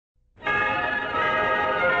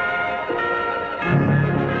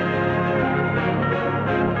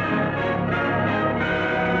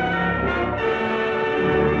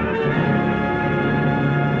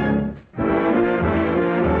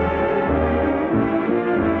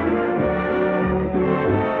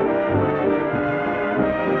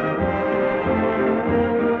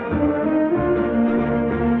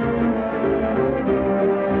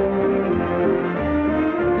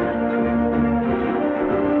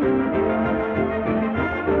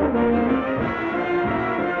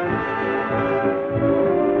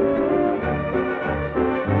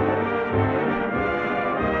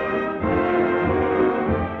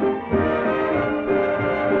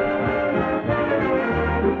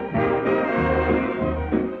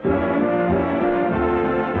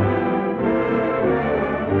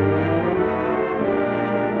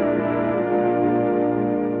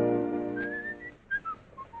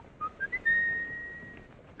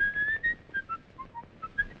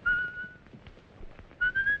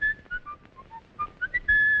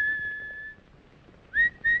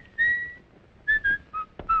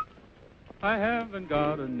I haven't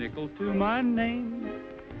got a nickel to my name.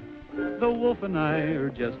 The wolf and I are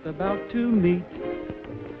just about to meet.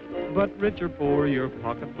 But rich or poor, your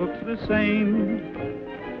pocketbook's the same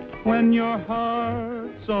when your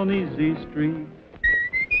heart's on Easy Street.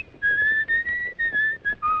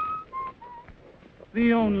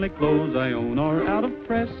 The only clothes I own are out of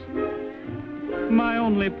press. My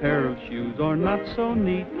only pair of shoes are not so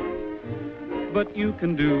neat. But you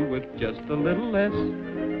can do with just a little less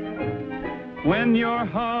when your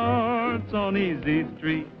heart's on Easy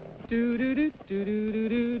Street. Do do do do do do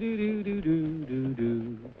do do do do do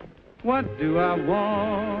do. What do I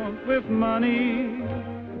want with money?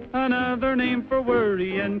 Another name for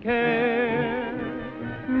worry and care.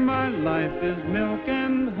 My life is milk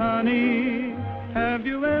and honey. Have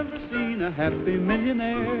you ever seen a happy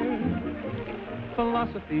millionaire?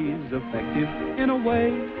 Philosophy's effective in a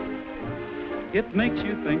way. It makes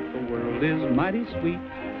you think the world is mighty sweet.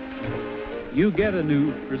 You get a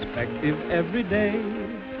new perspective every day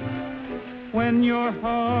when your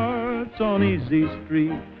heart's on Easy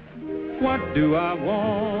Street. What do I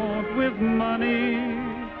want with money?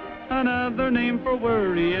 Another name for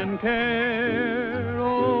worry and care.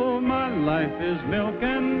 Oh, my life is milk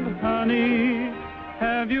and honey.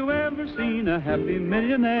 Have you ever seen a happy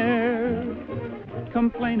millionaire?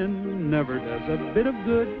 Complaining never does a bit of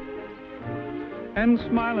good, and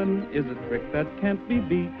smiling is a trick that can't be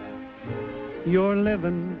beat. You're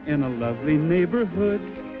living in a lovely neighborhood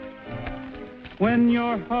when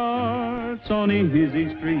your heart's on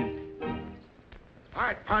Easy Street. All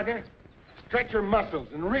right, partner. Stretch your muscles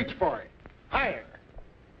and reach for it. Higher.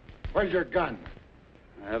 Where's your gun?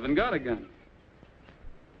 I haven't got a gun.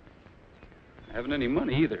 I haven't any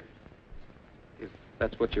money either, if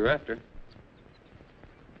that's what you're after.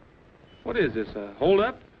 What is this, a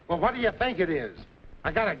hold-up? Well, what do you think it is?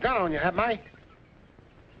 I got a gun on you, haven't I?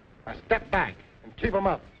 Now step back and keep 'em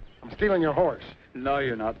up. I'm stealing your horse. No,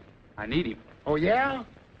 you're not. I need him. Oh, yeah?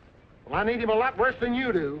 Well, I need him a lot worse than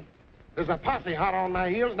you do. There's a posse hot on my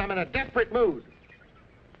heels, and I'm in a desperate mood.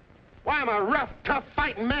 Why, I'm a rough, tough,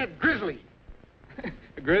 fighting, mad grizzly.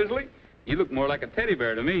 A grizzly? You look more like a teddy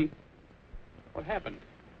bear to me. What happened?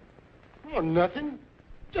 Oh, nothing.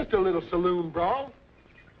 Just a little saloon brawl.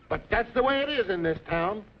 But that's the way it is in this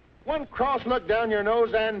town. One cross look down your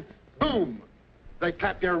nose and boom, they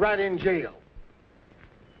clap you right in jail.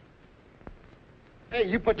 Hey,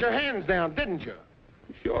 you put your hands down, didn't you?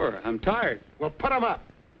 Sure, I'm tired. Well, put 'em up.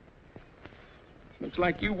 Looks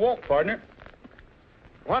like you walk, partner.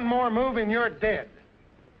 One more move and you're dead.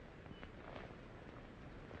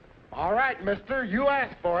 All right, mister, you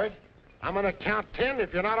asked for it. I'm gonna count 10.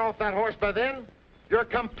 If you're not off that horse by then, you're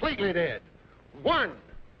completely dead. 1,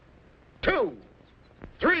 2,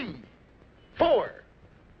 3, 4.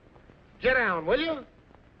 Get down, will you?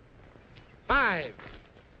 5,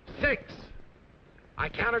 6. I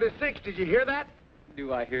counted to 6. Did you hear that?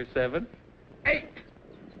 Do I hear 7? 8,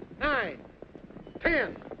 9,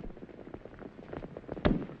 10.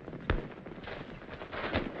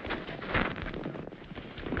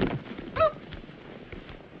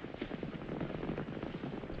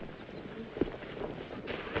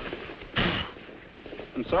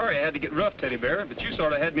 I'm sorry I had to get rough, Teddy Bear, but you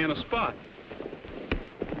sort of had me on a spot.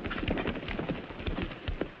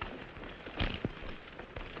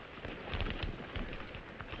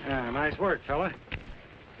 Nice work, fella.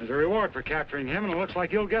 There's a reward for capturing him, and it looks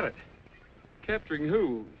like you'll get it. Capturing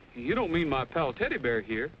who? You don't mean my pal Teddy Bear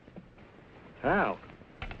here. Hal,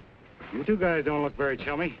 you two guys don't look very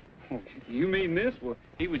chummy. Oh, you mean this? Well,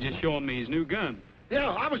 he was just showing me his new gun. Yeah,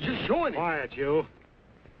 I was just showing it. Quiet, you.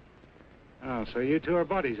 Oh, so you two are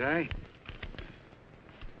buddies, eh?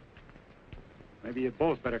 Maybe you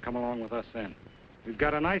both better come along with us then. We've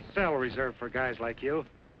got a nice cell reserved for guys like you.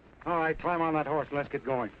 All right, climb on that horse and let's get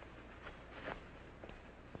going.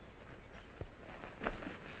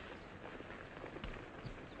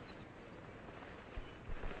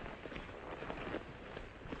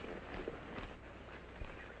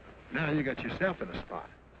 Now you got yourself in a spot.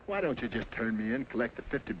 Why don't you just turn me in, collect the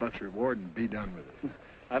 $50 reward, and be done with it?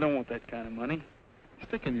 I don't want that kind of money.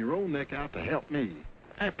 Sticking your own neck out to help me,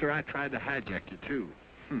 after I tried to hijack you, too.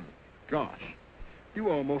 Gosh, you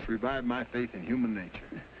almost revived my faith in human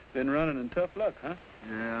nature. Been running in tough luck, huh?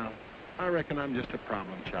 Yeah, I reckon I'm just a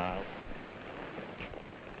problem child.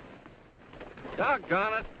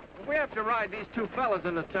 Doggone it. If we have to ride these two fellas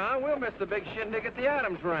into town, we'll miss the big shindig at the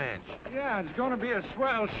Adams Ranch. Yeah, it's going to be a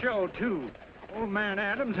swell show, too. Old man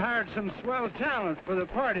Adams hired some swell talent for the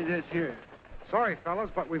party this year. Sorry,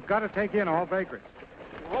 fellas, but we've got to take in all vagrants.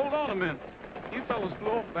 Hold on a minute. You fellas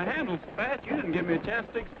flew off the handle so fast, you didn't give me a chance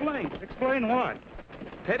to explain. Explain what?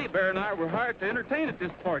 Teddy Bear and I were hired to entertain at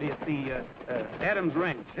this party at the Adams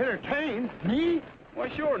Ranch. Entertain? Me? Why,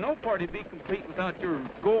 sure, no party'd be complete without your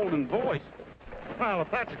golden voice. Well,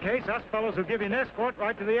 if that's the case, us fellows will give you an escort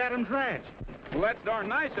right to the Adams Ranch. Well, that's darn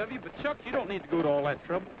nice of you, but Chuck, you don't need to go to all that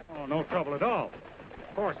trouble. Oh, no trouble at all.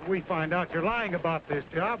 Of course, if we find out you're lying about this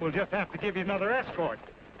job, we'll just have to give you another escort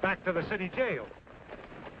back to the city jail.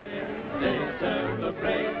 They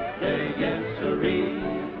celebrate, day, yes, sirree.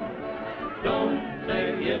 Don't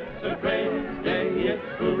say it's a great day, it's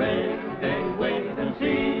hooray day, wait and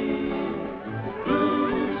see.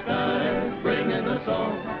 Blue skies bringing the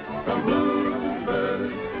song from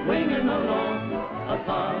bluebirds winging along. A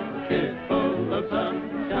pocket full of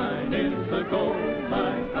sunshine is the goal,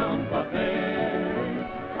 my company.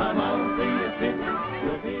 I'm on the opinion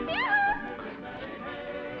you'll be.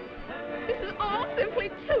 This is all simply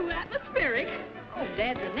too atmospheric. Oh,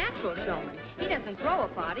 Dad's a natural showman. He doesn't throw a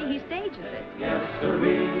party, he stages it. Yes,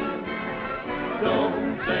 sirree.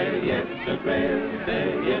 Don't say it's a great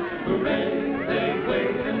day, it's hooray day,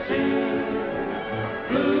 wait and see.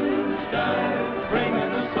 Blue skies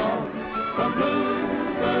bringing the song from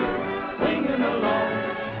bluebirds winging along.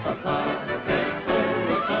 A pocket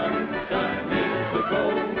full of sunshine is the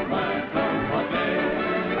goal, my company.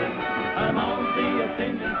 I'm on the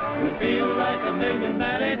opinion, we feel like a million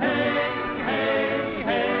married. Hey, hey,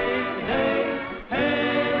 hey, hey, hey,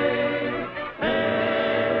 hey,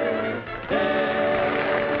 hey.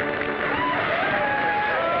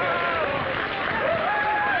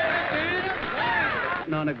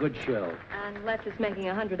 On a good show. Unless it's making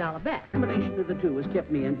a $100 bet. The combination of the two has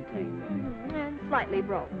kept me entertained. And slightly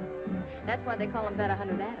broke. That's why they call him Bet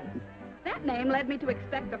 100 Adams. That name led me to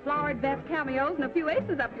expect the flowered vest cameos and a few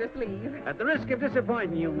aces up your sleeve. At the risk of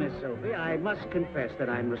disappointing you, Miss Sophie, I must confess that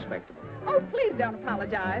I'm respectable. Oh, please don't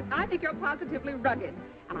apologize. I think you're positively rugged.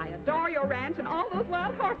 And I adore your ranch and all those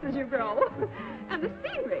wild horses you grow. And the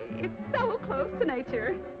scenery, it's so close to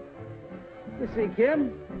nature. You see,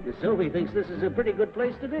 Kim, Miss Sophie thinks this is a pretty good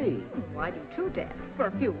place to be. Well, I do too, Dad. For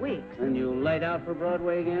a few weeks. And you'll light out for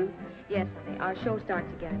Broadway again? Yes, honey. Our show starts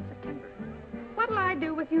again in September. What'll I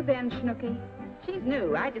do with you then, Snooky? She's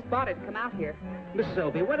new. I just bought her to come out here. Miss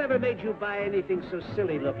Sophie, whatever made you buy anything so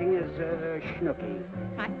silly-looking as Snooky?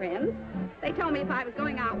 My friends. They told me if I was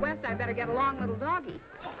going out west, I'd better get a long little doggy.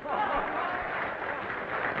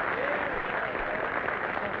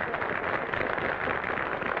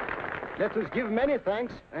 Let us give many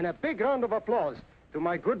thanks and a big round of applause to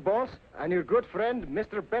my good boss and your good friend,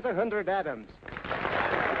 Mr. Bet 100 Adams.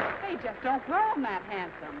 They just don't grow 'em that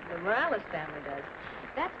handsome. The Morales family does.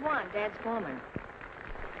 That's Juan, Dad's foreman.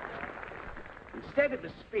 Instead of a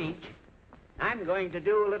speech, I'm going to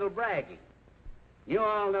do a little bragging. You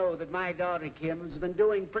all know that my daughter Kim has been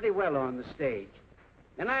doing pretty well on the stage.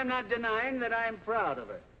 And I'm not denying that I'm proud of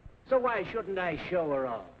her. So why shouldn't I show her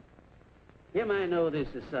off? Kim, I know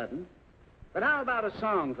this is sudden, but how about a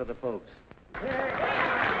song for the folks?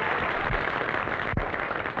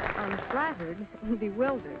 I'm flattered and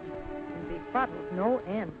bewildered and befuddled no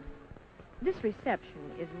end. This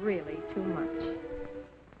reception is really too much.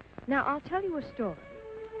 Now, I'll tell you a story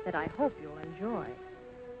that I hope you'll enjoy.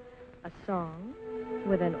 A song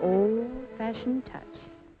with an old-fashioned touch.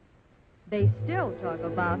 They still talk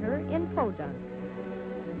about her in Podunk.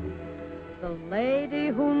 The lady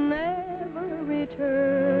who never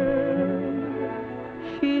returned.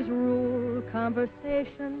 She's ruled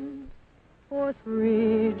conversation for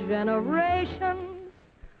 3 generations.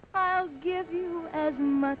 I'll give you as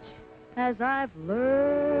much as I've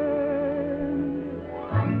learned.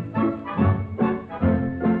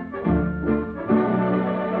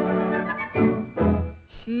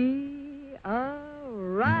 She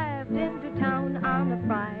arrived into town on a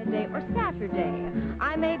Friday or Saturday.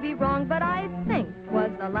 I may be wrong, but I think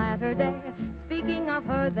 'twas the latter day. Speaking of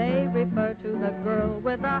her, they refer to the girl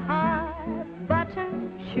with the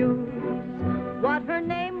high-button shoes. What her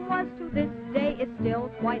name was to this day is still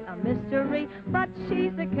quite a mystery, but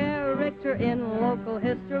she's a character in local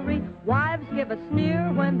history. Wives give a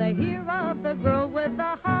sneer when they hear of the girl with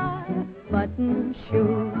the high-button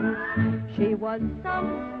shoes. She was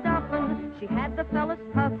some stuffin', she had the fellas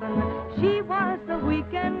puffin', she was the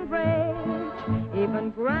weekend rage. Even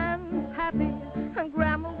Gran's happy, and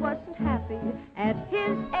Grandma wasn't happy at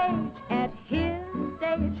his age, at his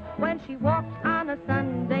stage. When she walked on a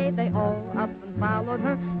Sunday, they all up and followed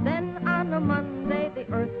her. Then on a Monday, the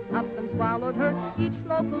earth up and swallowed her. Each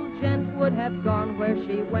local gent would have gone where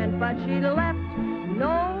she went, but she left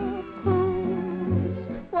no clues.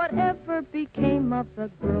 Whatever became of the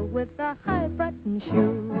girl with the high-button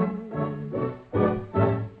shoes?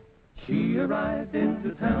 she arrived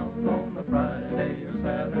into town on a Friday or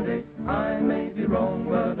Saturday. I may be wrong,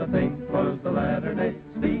 but I think it was the latter day.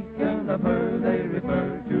 Speaking of her, they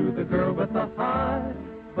refer to the girl with the high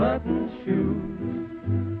button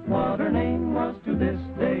shoes. What her name was to this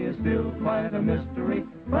day is still quite a mystery,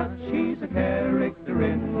 but she's a character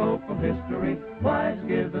in local history. Wives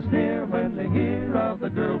give a sneer when they hear of the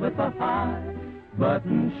girl with the high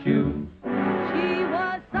button shoes. She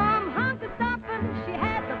was some hunk of stuffin', she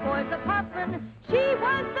had the boys a-puffin', she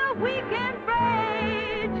was the weekend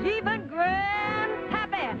rage. Even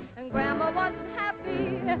Grandpappy and Grandma wasn't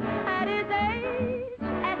happy at his age.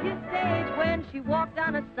 At his stage, when she walked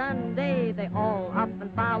on a Sunday, they all up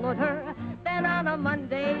and followed her. Then on a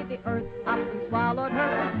Monday, the earth up and swallowed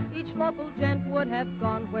her. Each local gent would have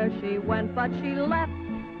gone where she went, but she left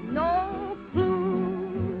no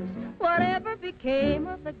clues. Whatever became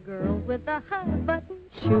of the girl with the high-button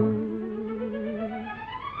shoes?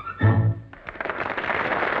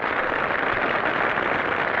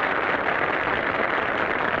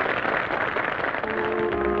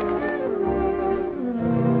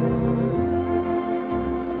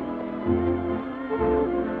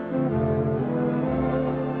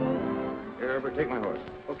 Take my horse.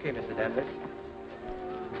 Okay, Mr. Danvers.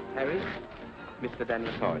 Harry, Mr.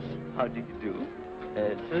 Danvers' horse. How did you do?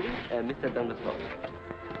 Trudy, Mr. Danvers' horse.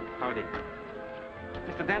 Howdy.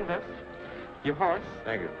 Mr. Danvers, your horse.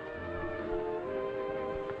 Thank you.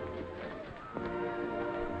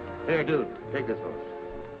 Here, dude, take this horse.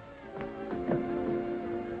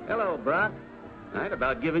 Hello, Brock. I'd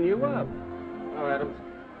about given you up. Oh, Adams.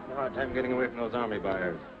 A hard time getting away from those army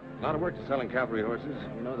buyers. A lot of work to selling cavalry horses.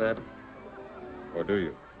 You know that. Or do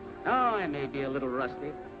you? Oh, I may be a little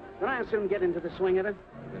rusty, but I'll soon get into the swing of it.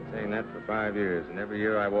 I've been saying that for 5 years, and every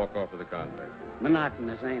year I walk off with a contract.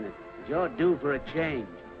 Monotonous, ain't it? But you're due for a change.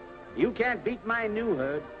 You can't beat my new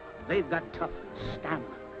herd. They've got toughness,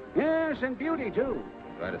 stamina. Yes, and beauty, too.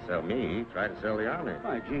 Try to sell me, try to sell the army.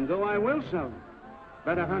 Why, Jingo, I will sell them.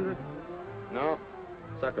 Bet 100? No.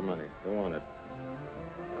 Sucker money. Don't want it.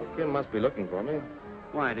 Well, Kim must be looking for me.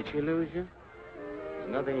 Why, did she lose you?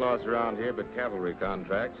 There's nothing lost around here but cavalry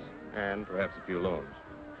contracts and perhaps a few loans.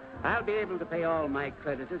 I'll be able to pay all my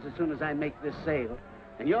creditors as soon as I make this sale.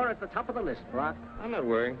 And you're at the top of the list, Brock. I'm not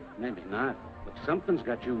worrying. Maybe not, but something's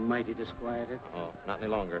got you mighty disquieted. Oh, not any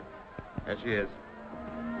longer. There she is.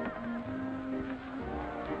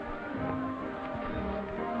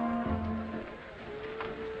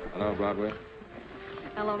 Hello, Broadway.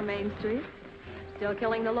 Hello, Main Street. Still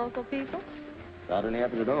killing the local people? Without any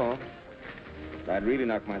effort at all. I'd really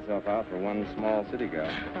knock myself out for one small city guy.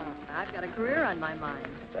 Oh, I've got a career on my mind.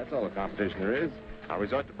 That's all the competition there is. I'll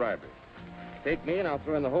resort to bribery. Take me and I'll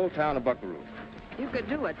throw in the whole town of Buckaroo. You could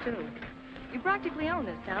do it, too. You practically own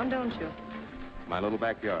this town, don't you? My little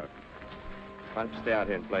backyard. Why don't you stay out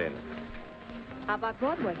here and play in it? How about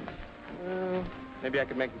Broadway? Well, maybe I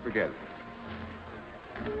could make you forget it.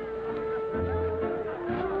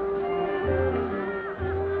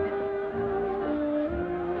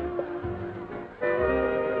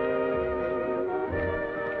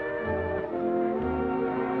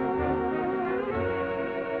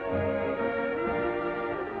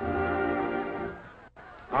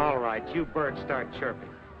 You birds start chirping.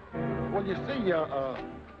 Well, you see,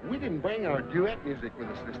 we didn't bring our duet music with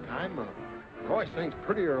us this time. Roy sings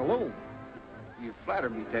prettier alone. You flatter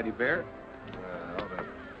me, Teddy Bear. Ought to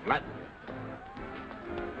flatten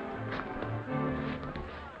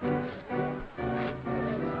you.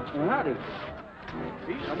 Well, howdy.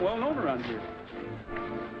 See, I'm well known around here.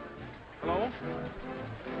 Hello?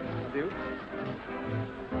 I do.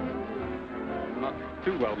 I'm not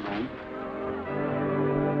too well known.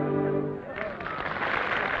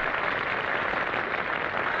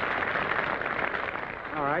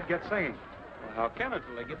 All right, get singing. Well, how can it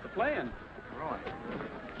till they get to playing? Roy,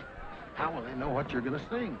 how will they know what you're going to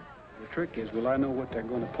sing? The trick is, will I know what they're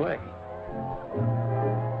going to play?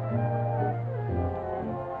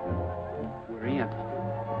 We're in.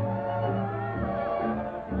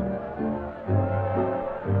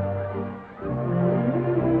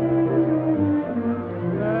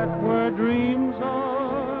 That where dreams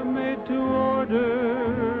are made to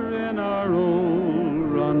order in our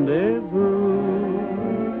old rendezvous.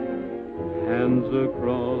 Hands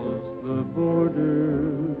across the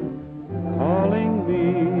border, calling me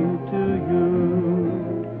to you.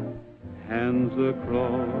 Hands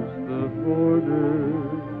across the border,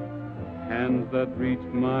 hands that reach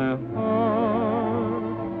my heart,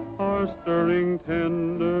 are stirring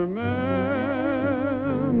tender memories.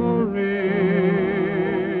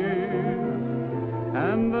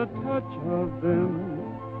 And the touch of them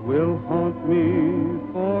will haunt me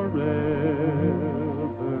forever.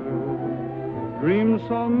 Dream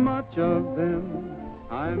so much of them,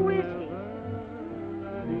 I'm Who is never he?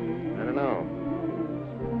 ready. I don't know.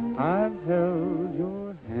 I've held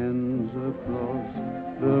your hands across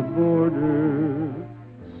the border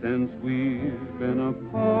since we've been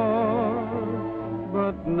apart,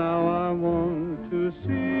 but now I want to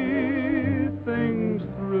see things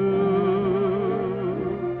through.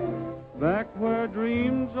 Back where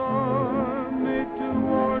dreams are made to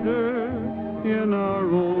order in our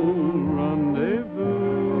own rendezvous,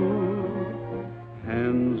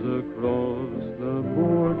 hands across the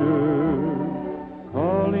border,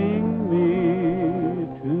 calling me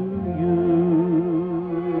to you.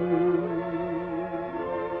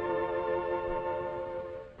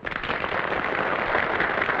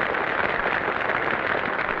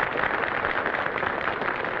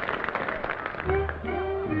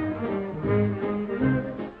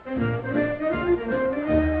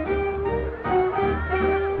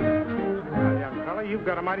 Young fella, you've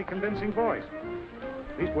got a mighty convincing voice.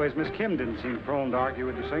 Leastways, Miss Kim didn't seem prone to argue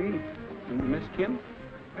with your singing. Miss Kim?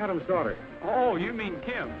 Adam's daughter. Oh, you mean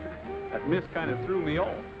Kim. That miss kind of threw me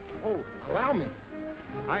off. Oh, allow me.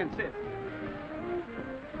 I insist.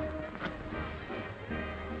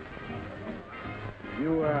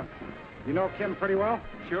 You know Kim pretty well?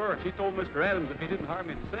 Sure, she told Mr. Adams if he didn't hire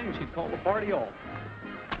me to sing, she'd call the party off.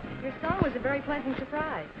 Your song was a very pleasant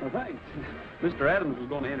surprise. Well, thanks. Mr. Adams was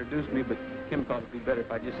going to introduce me, but Kim thought it'd be better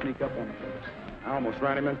if I just sneak up on him first. I almost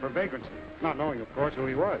ran him in for vagrancy, not knowing, of course, who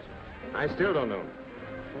he was. I still don't know.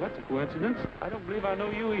 Well, that's a coincidence. I don't believe I know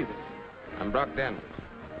you either. I'm Brock Danvers,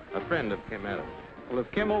 a friend of Kim Adams. Well, if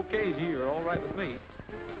Kim okays you, you're all right with me.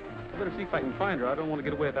 I better see if I can find her. I don't want to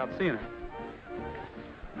get away without seeing her.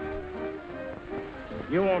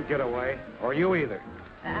 You won't get away, or you either.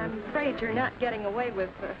 I'm afraid you're not getting away with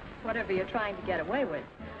whatever you're trying to get away with.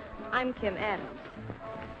 I'm Kim Adams.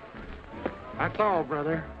 That's all,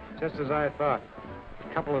 brother. Just as I thought.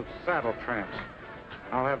 A couple of saddle tramps.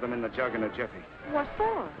 I'll have them in the jug in a jiffy. What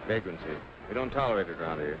for? Vagrancy. We don't tolerate it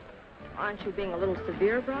around here. Aren't you being a little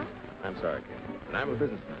severe, Brock? I'm sorry, Kim. And I'm a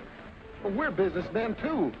businessman. Well, we're businessmen,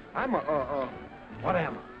 too. I'm what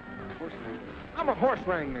am I? I'm a horse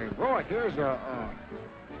wrangler. Roy here's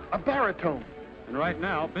a baritone. And right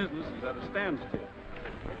now, business is at a standstill.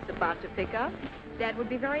 It's about to pick up. Dad would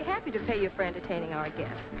be very happy to pay you for entertaining our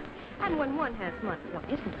guests. And when one has money, one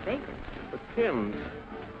isn't a vagrant. But Kim,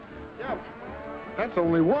 Yeah, that's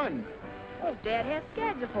only one. Oh, Dad has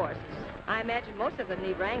scads of horses. I imagine most of them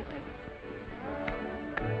need wrangling.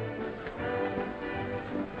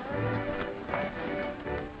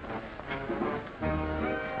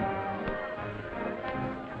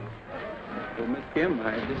 Well, Miss Kim,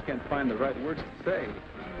 I just can't find the right words to say.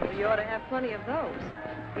 Well, you ought to have plenty of those.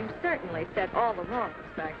 You certainly said all the wrong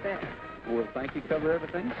ones back there. Will thank you cover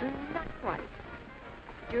everything? Not quite.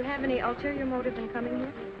 Do you have any ulterior motive in coming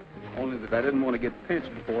here? Only that I didn't want to get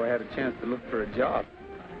pinched before I had a chance to look for a job.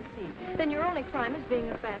 I see. Then your only crime is being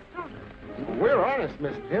a fast talker. We're honest,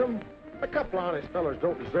 Miss Kim. A couple of honest fellas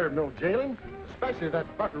don't deserve no jailing, especially that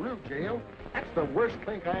Buckaroo jail. That's the worst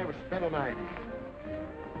clink I ever spent a night in.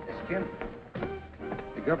 Miss Kim,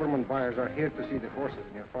 the government buyers are here to see the horses,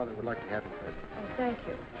 and your father would like to have them present. Oh, thank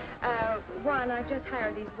you. Juan, I've just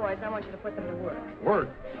hired these boys, and I want you to put them to work. Word.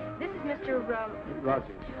 This is Mr.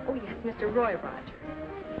 Rogers. Oh, yes, Mr. Roy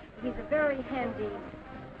Rogers. He's a very handy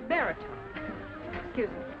baritone. Excuse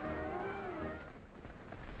me.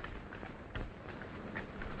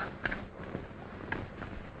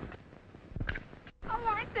 Oh,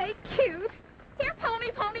 aren't they cute? Here,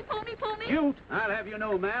 pony, pony, pony, pony. Cute? I'll have you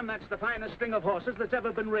know, ma'am, that's the finest string of horses that's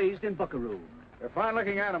ever been raised in Buckaroo. They're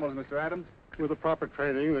fine-looking animals, Mr. Adams. With the proper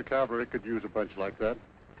training, the cavalry could use a bunch like that.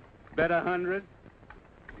 Bet 100.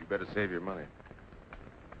 you better save your money.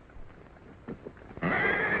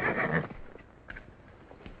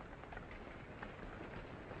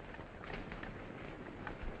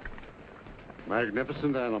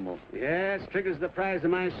 Magnificent animal. Yes, Trigger's the prize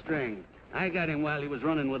of my string. I got him while he was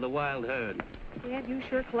running with a wild herd. Dad, you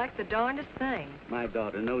sure collect the darndest thing. My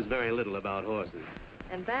daughter knows very little about horses.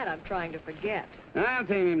 And that I'm trying to forget. I'll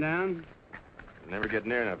tame him down. You'll never get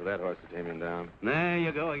near enough of that horse to tame him down. There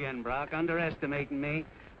you go again, Brock, underestimating me.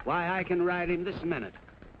 Why, I can ride him this minute.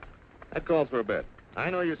 That calls for a bet. I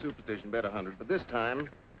know your superstition bet 100, but this time,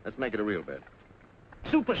 let's make it a real bet.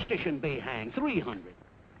 Superstition be hanged, 300.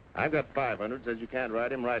 I've got 500, says you can't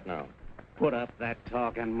ride him right now. Put up that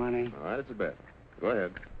talking money. All right, it's a bet. Go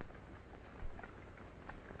ahead.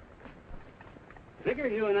 Figure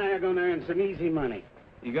you and I are going to earn some easy money.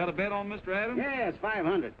 You got a bet on Mr. Adams? Yes,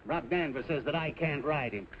 500. Rock Danvers says that I can't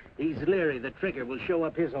ride him. He's leery the Trigger will show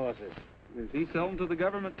up his horses. Is he selling to the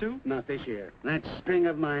government, too? Not this year. That string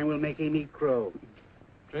of mine will make him eat crow.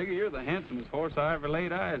 Trigger, you're the handsomest horse I ever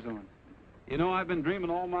laid eyes on. You know, I've been dreaming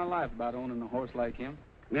all my life about owning a horse like him.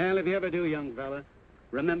 Well, if you ever do, young fella,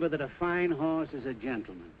 remember that a fine horse is a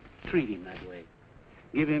gentleman. Treat him that way.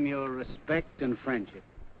 Give him your respect and friendship.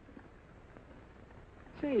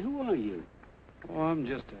 Say, who are you? Oh, I'm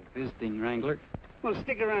just a visiting wrangler. Well,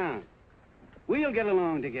 stick around. We'll get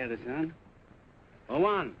along together, son. For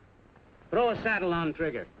one, throw a saddle on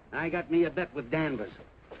Trigger. I got me a bet with Danvers.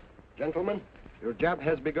 Gentlemen, your job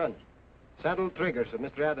has begun. Saddle Trigger so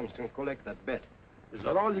Mr. Adams can collect that bet. Is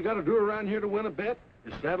that all you got to do around here to win a bet?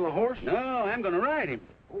 Is saddle a horse? No, I'm going to ride him.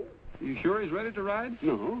 You sure he's ready to ride?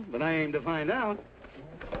 No, but I aim to find out.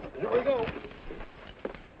 Here we go.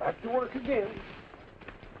 Back to work again.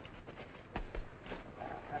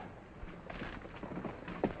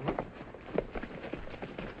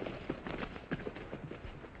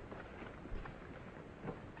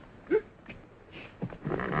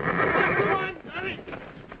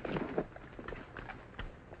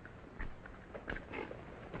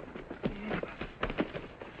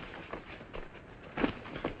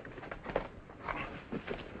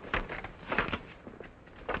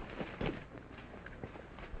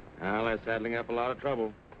 Well, that's saddling up a lot of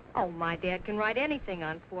trouble. Oh, my dad can ride anything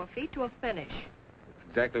on 4 feet to a finish. That's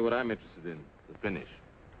exactly what I'm interested in, the finish.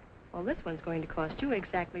 Well, this one's going to cost you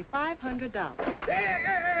exactly $500.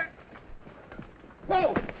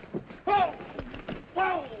 Whoa! Whoa!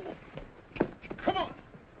 Whoa! Come on!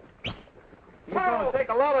 It's going to take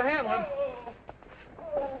a lot of handling.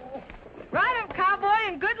 Ride him, cowboy,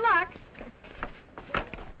 and good luck.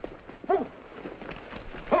 Whoa!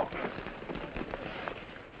 Whoa!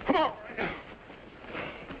 Come on!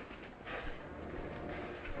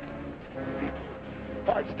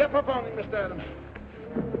 All right, step up on him, Mr. Adams.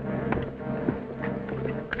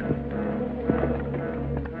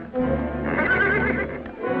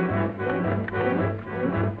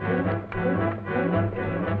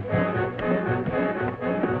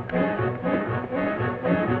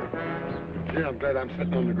 Gee, I'm glad I'm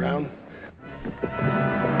sitting on the ground.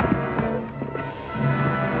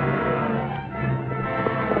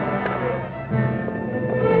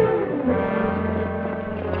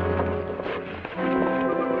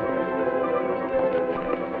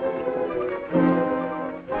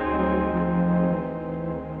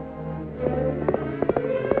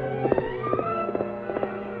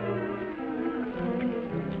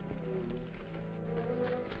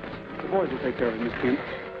 The boys will take care of it, Miss Kim.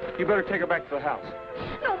 You better take her back to the house.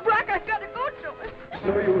 No, Brock, I've got to go to him.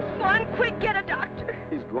 No use. Come on, quick, get a doctor.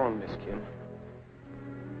 He's gone, Miss Kim.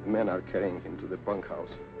 The men are carrying him to the bunkhouse.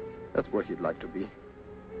 That's where he'd like to be.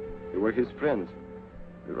 They were his friends,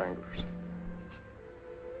 the Wranglers.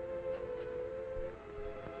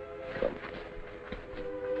 Come.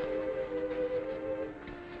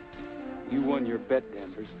 You won your bet,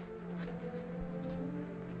 Danvers.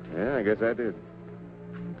 Yeah, I guess I did.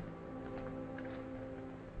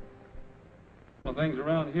 Well, things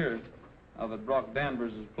around here, now that Brock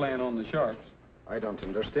Danvers is playing on the Sharps, I don't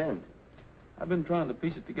understand. I've been trying to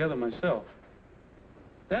piece it together myself.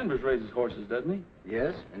 Danvers raises horses, doesn't he?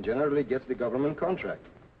 Yes, and generally gets the government contract.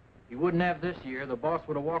 He wouldn't have this year. The boss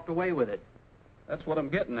would have walked away with it. That's what I'm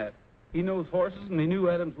getting at. He knows horses, and he knew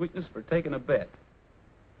Adams' weakness for taking a bet.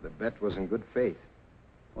 The bet was in good faith.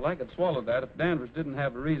 Well, I could swallow that if Danvers didn't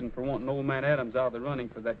have a reason for wanting old man Adams out of the running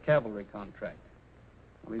for that cavalry contract.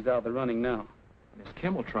 Well, he's out of the running now. Miss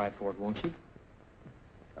Kim will try for it, won't she?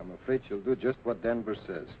 I'm afraid she'll do just what Danvers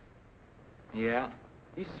says. Yeah.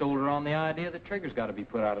 He sold her on the idea that Trigger's got to be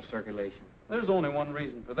put out of circulation. There's only one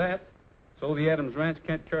reason for that. So the Adams Ranch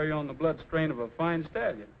can't carry on the blood strain of a fine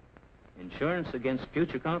stallion. Insurance against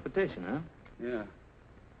future competition, huh? Yeah.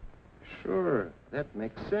 Sure, that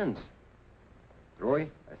makes sense. Roy,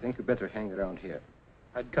 I think you better hang around here.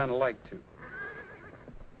 I'd kind of like to.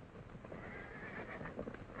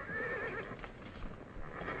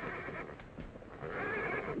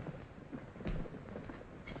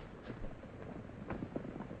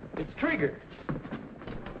 It's Trigger.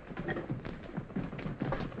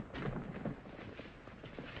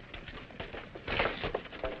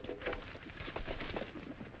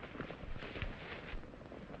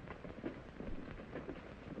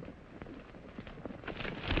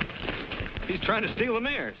 He's trying to steal the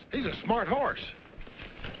mares. He's a smart horse.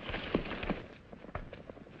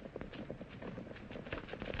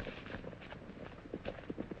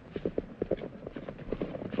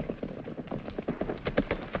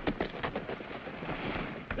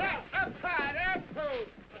 Now, up high, up close.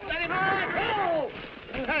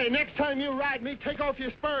 Hey, next time you ride me, take off your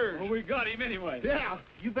spurs. Well, we got him anyway. Yeah.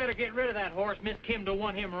 You better get rid of that horse. Miss Kim don't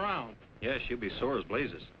want him around. Yeah, she'll be sore as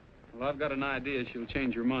blazes. Well, I've got an idea she'll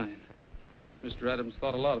change her mind. Mr. Adams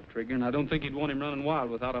thought a lot of Trigger, and I don't think he'd want him running wild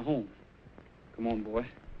without a home. Come on, boy.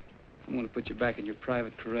 I'm going to put you back in your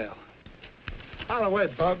private corral. Out of the way,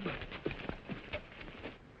 bub.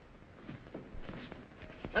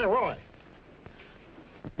 Hey, Roy.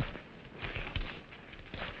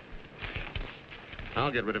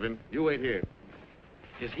 I'll get rid of him. You wait here.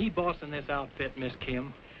 Is he bossing this outfit, Miss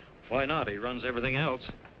Kim? Why not? He runs everything else.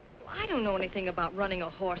 I don't know anything about running a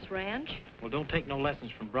horse ranch. Well, don't take no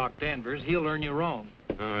lessons from Brock Danvers. He'll learn you wrong.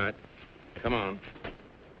 All right. Come on.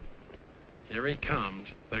 Here he comes,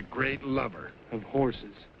 the great lover. Of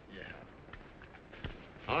horses.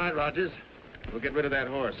 All right, Rogers. We'll get rid of that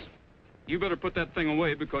horse. You better put that thing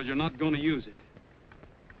away because you're not going to use it.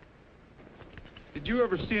 Did you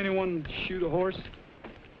ever see anyone shoot a horse?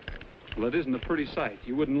 Well, it isn't a pretty sight.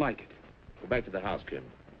 You wouldn't like it. Go back to the house, Kim.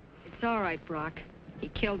 It's all right, Brock. He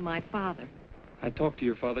killed my father. I talked to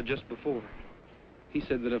your father just before. He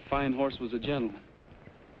said that a fine horse was a gentleman.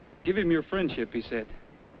 Give him your friendship, he said.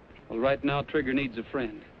 Well, right now, Trigger needs a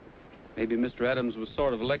friend. Maybe Mr. Adams was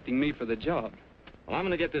sort of electing me for the job. Well, I'm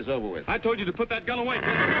going to get this over with. I told you to put that gun away. Look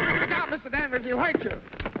out, Mr. Danvers, he'll hurt you.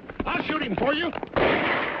 I'll shoot him for you.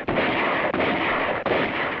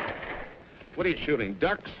 What are you shooting,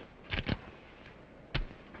 ducks?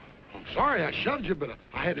 I'm sorry I shoved you, but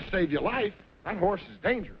I had to save your life. That horse is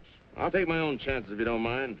dangerous. I'll take my own chances if you don't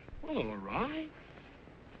mind. Well, all right.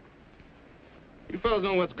 You fellas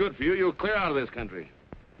know what's good for you. You'll clear out of this country.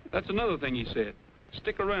 That's another thing he said.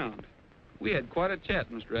 Stick around. We had quite a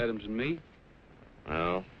chat, Mr. Adams and me.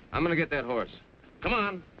 Well, I'm going to get that horse. Come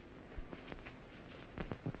on.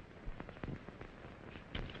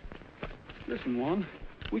 Listen, Juan,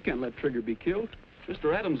 we can't let Trigger be killed.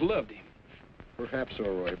 Mr. Adams loved him. Perhaps so,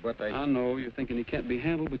 Roy, but I know you're thinking he can't be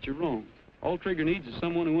handled, but you're wrong. All Trigger needs is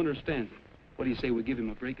someone who understands him. What do you say we give him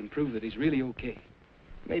a break and prove that he's really okay?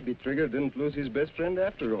 maybe Trigger didn't lose his best friend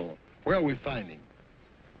after all. Where'll we find him?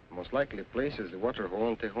 The most likely place is the water hole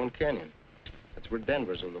in Tejon Canyon. That's where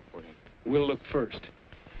Danvers will look for him. We'll look first.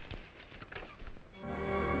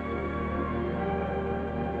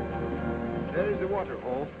 There is the water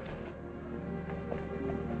hole.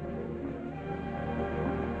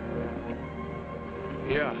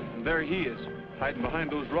 Yeah, and there he is, hiding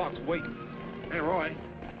behind those rocks, waiting. Hey, Roy,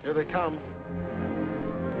 here they come.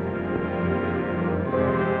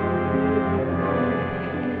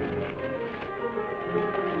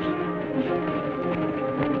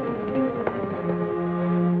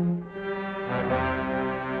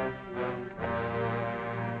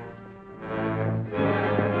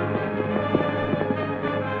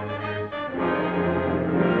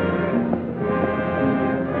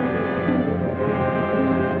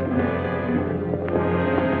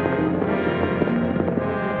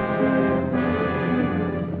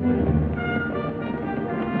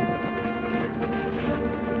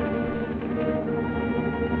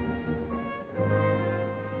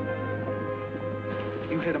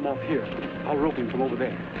 Head him off here. I'll rope him from over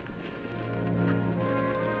there.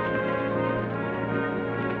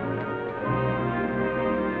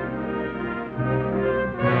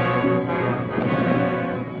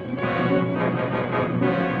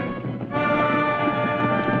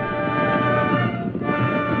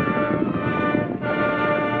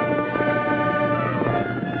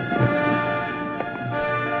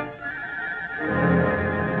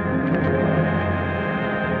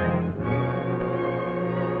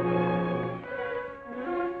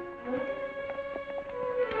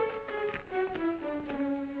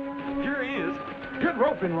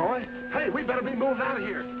 Roy. Hey, we better be moving out of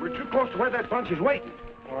here. We're too close to where that bunch is waiting.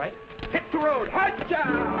 All right. Hit the road.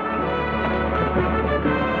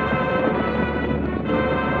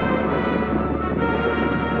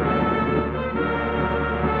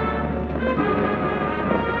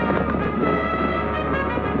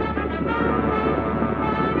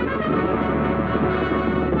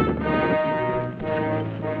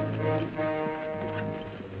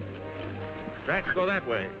 Tracks go that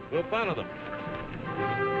way. We'll follow them.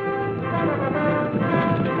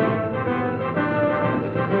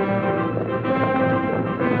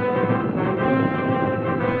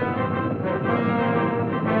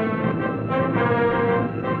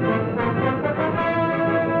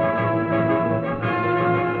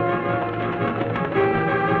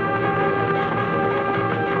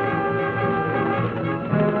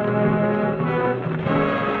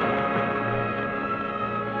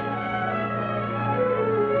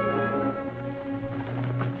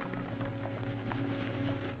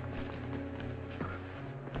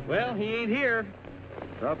 Well, he ain't here.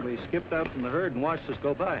 Probably skipped out from the herd and watched us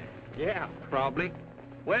go by. Yeah, probably.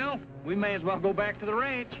 Well, we may as well go back to the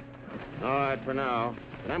ranch. All right, for now.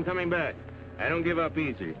 But I'm coming back. I don't give up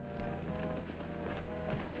easy.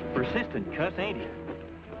 Persistent cuss, ain't he?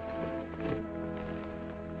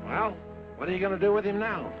 Well, what are you going to do with him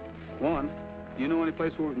now? One, do you know any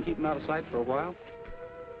place where we can keep him out of sight for a while?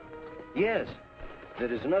 Yes.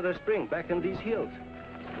 There is another spring back in these hills.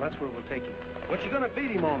 That's where we'll take him. What you going to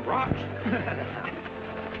feed him on, rocks?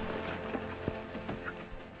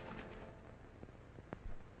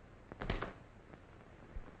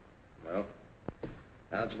 Well,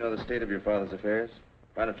 now that you know the state of your father's affairs,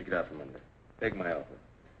 why don't you get out from under? Take my offer.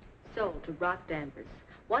 Sold to Brock Danvers.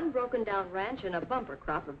 One broken down ranch and a bumper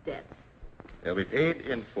crop of debts. They'll be paid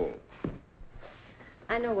in full.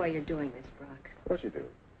 I know why you're doing this, Brock. Of course you do.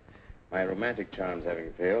 My romantic charms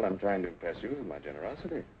having failed, I'm trying to impress you with my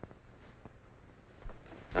generosity.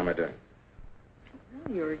 How am I doing?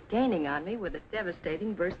 Well, you're gaining on me with a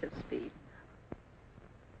devastating burst of speed.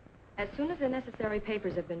 As soon as the necessary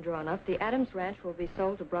papers have been drawn up, the Adams Ranch will be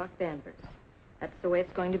sold to Brock Danvers. That's the way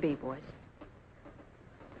it's going to be, boys.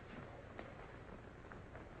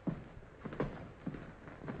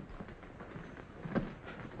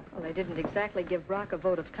 Well, they didn't exactly give Brock a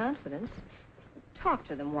vote of confidence. Talk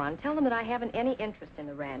to them, Juan. Tell them that I haven't any interest in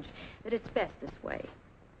the ranch, that it's best this way.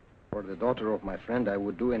 For the daughter of my friend, I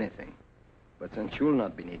would do anything. But since you'll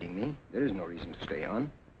not be needing me, there is no reason to stay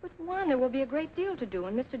on. But, Juan, there will be a great deal to do,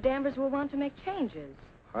 and Mr. Danvers will want to make changes.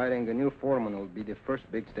 Hiring a new foreman will be the first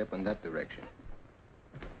big step in that direction.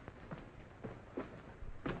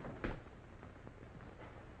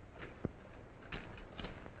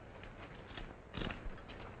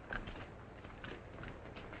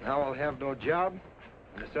 Now I'll have no job,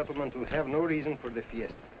 and the settlement will have no reason for the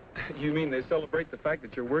fiesta. You mean they celebrate the fact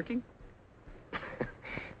that you're working?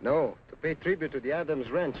 No, to pay tribute to the Adams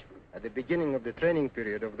Ranch at the beginning of the training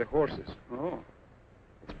period of the horses. Oh.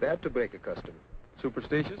 It's bad to break a custom.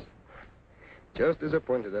 Superstitious? Just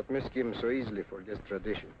disappointed that Miss Kim so easily forgets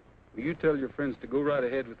tradition. Well, you tell your friends to go right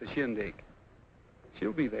ahead with the shindig.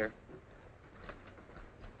 She'll be there.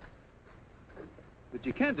 But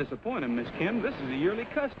you can't disappoint him, Miss Kim. This is a yearly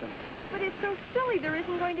custom. But it's so silly there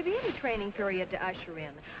isn't going to be any training period to usher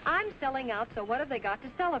in. I'm selling out, so what have they got to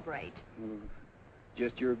celebrate? Well,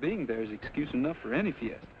 just your being there is excuse enough for any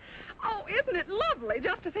fiesta. Oh, isn't it lovely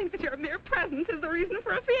just to think that your mere presence is the reason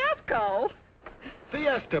for a fiasco?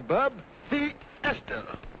 Fiesta, Bub.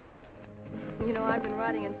 Fiesta. You know, I've been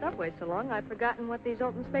riding in subways so long, I've forgotten what these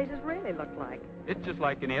open spaces really look like. It's just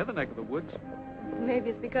like any other neck of the woods. Maybe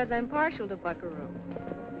it's because I'm partial to Buckaroo.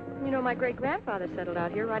 You know, my great-grandfather settled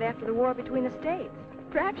out here right after the war between the states.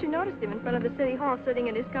 Perhaps you noticed him in front of the city hall sitting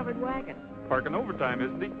in his covered wagon. Parking overtime,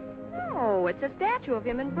 isn't he? No, it's a statue of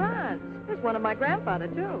him in bronze. There's one of my grandfather,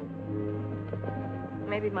 too.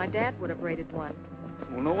 Maybe my dad would have rated one.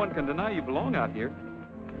 Well, no one can deny you belong out here.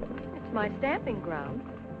 It's my stamping ground.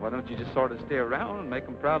 Why don't you just sort of stay around and make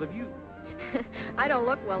them proud of you? I don't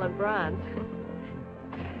look well in bronze.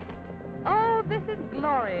 Oh, this is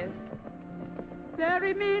glorious.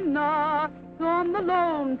 Bury me not on the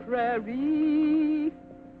lone prairie.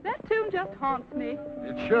 That tune just haunts me.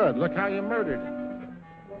 It should. Look how you murdered it.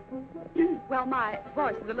 Well, my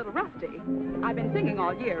voice is a little rusty. I've been singing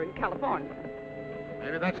all year in California.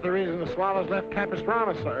 Maybe that's the reason the Swallows left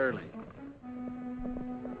Capistrano so early.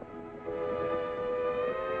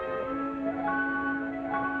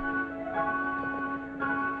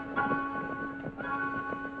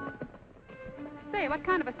 Say, what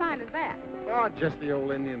kind of a sign is that? Oh, just the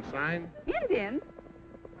old Indian sign. Indians?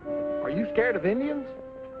 Are you scared of Indians?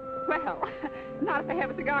 Well, not if they have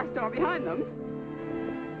a cigar store behind them.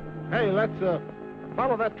 Hey, let's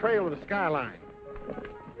follow that trail to the skyline.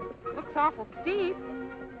 Looks awful steep.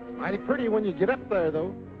 Mighty pretty when you get up there,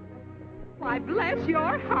 though. Why, bless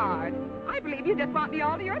your heart. I believe you just want me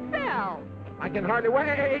all to yourself. I can hardly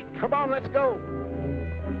wait. Come on, let's go.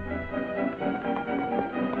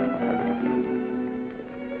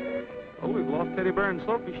 Oh, we've lost Teddy Bear and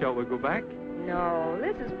Sophie. Shall we go back? No,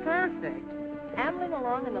 this is perfect. Ambling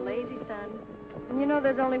along in the lazy sun. And you know,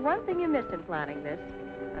 there's only one thing you missed in planning this.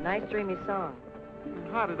 A nice dreamy song.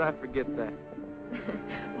 How did I forget that?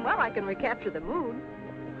 Well, I can recapture the mood.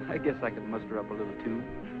 I guess I could muster up a little tune.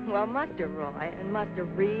 Well, muster, Roy, and muster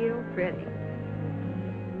real pretty.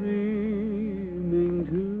 Dreaming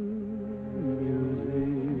to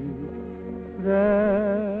music,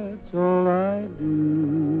 that's all I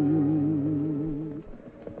do.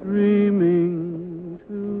 Dreaming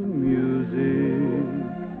to music,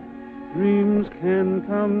 dreams can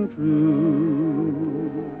come true.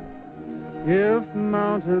 If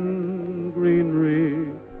mountain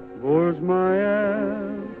greenery bores my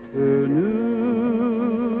afternoons,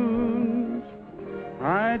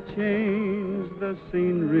 I change the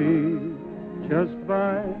scenery just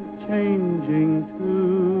by changing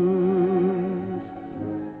tunes.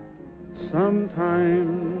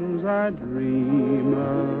 Sometimes I dream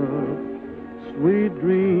of sweet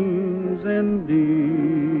dreams indeed,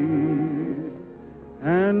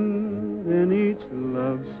 and in each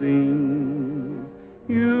love scene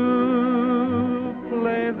you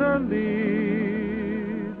play the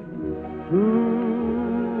lead.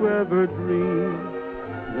 Who ever dreamed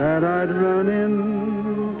that I'd run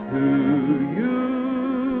into you,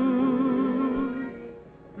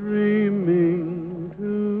 dreaming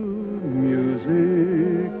to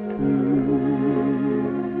music too.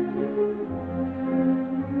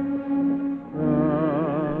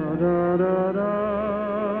 Da da da da.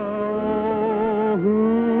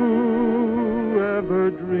 Whoever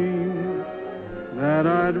dreamed that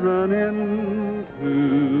I'd run into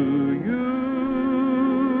you,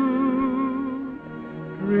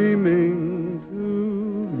 dreaming to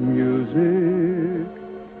music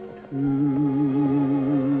too.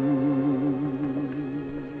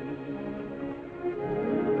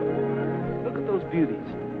 Look at those beauties.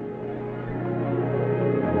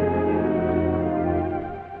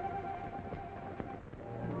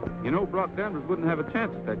 You know, Brock Danvers wouldn't have a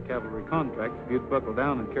chance at that cavalry contract if you'd buckle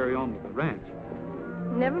down and carry on with the ranch.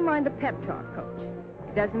 Never mind the pep talk, Coach.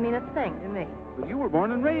 It doesn't mean a thing to me. But you were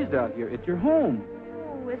born and raised out here. It's your home.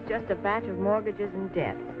 Oh, it's just a batch of mortgages and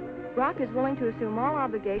debts. Brock is willing to assume all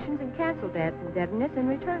obligations and cancel debts and indebtedness in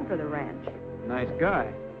return for the ranch. Nice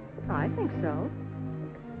guy. I think so.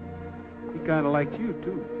 He kind of likes you,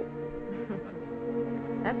 too.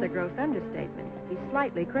 That's a gross understatement. He's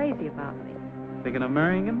slightly crazy about me. Thinking of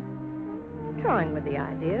marrying him? Toying with the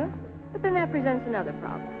idea. But then that presents another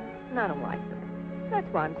problem. And I don't like them. That's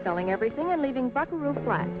why I'm selling everything and leaving Buckaroo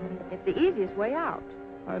flat. It's the easiest way out.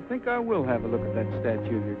 I think I will have a look at that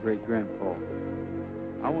statue of your great-grandpa.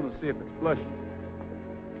 I want to see if it's flushing.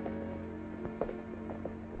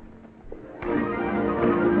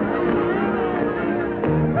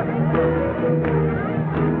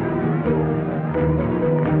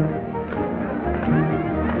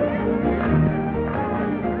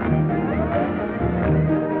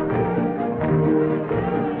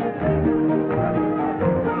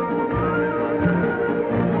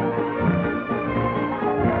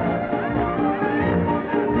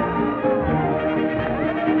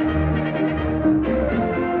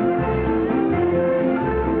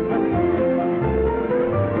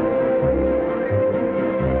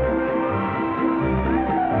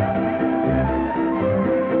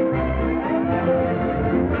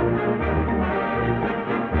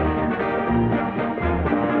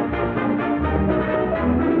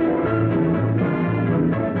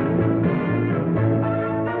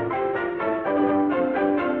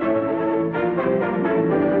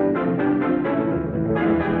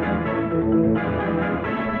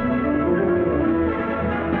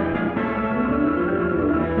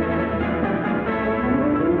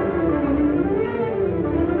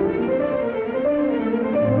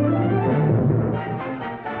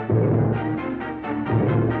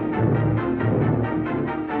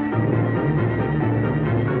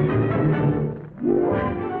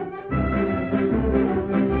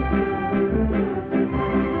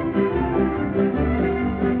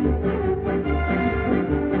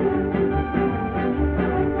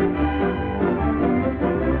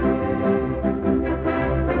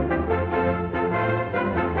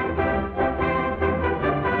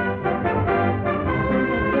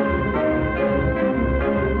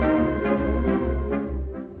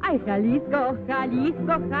 Jalisco,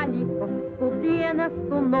 Jalisco, Jalisco, tú tienes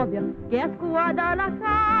tu novia que es Guadalajara.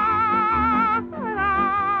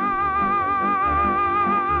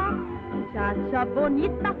 Muchacha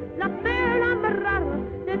bonita, la pera más rara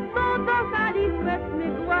de todo Jalisco es mi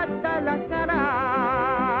Guadalajara.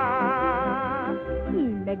 Y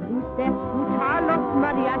me gusta escuchar los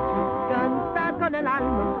mariachis cantar con el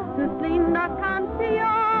alma sus lindas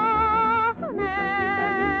canciones.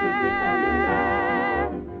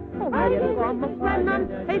 Oye cómo suenan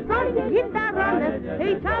esos guitarrones,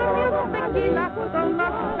 echando un tequila con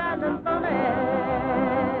los cantones.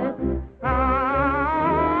 Ay,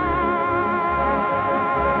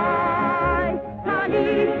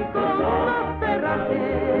 Jalisco, no cerraste,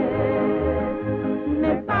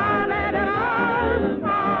 me sale del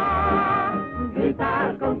alma gritar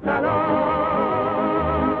con calor,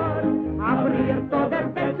 abrir todo el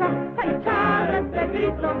pecho, echar este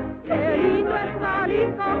grito, que lindo es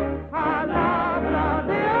Jalisco. Palabra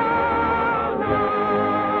de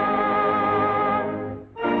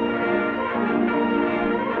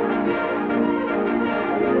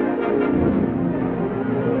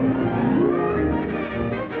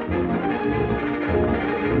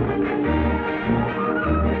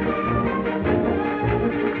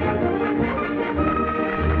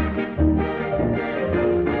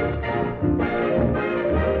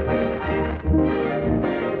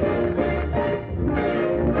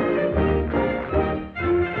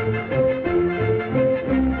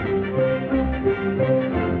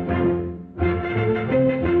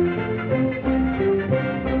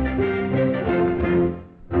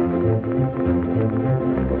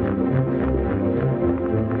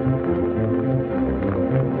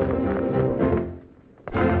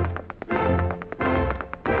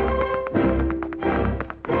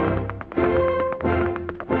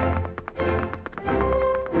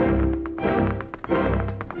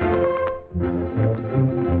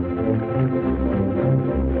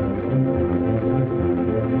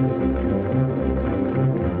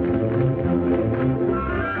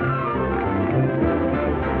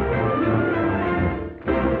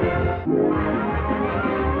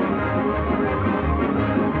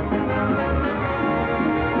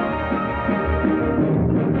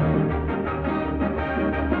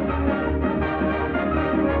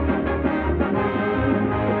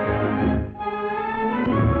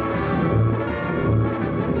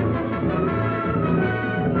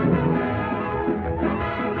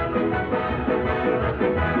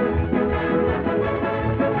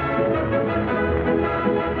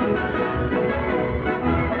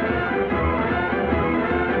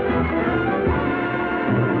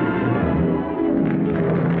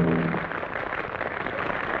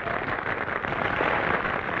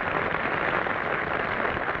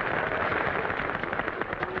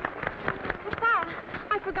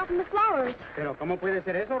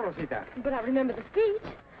decir eso, Rosita? But I remember the speech.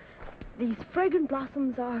 These fragrant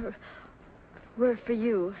blossoms were for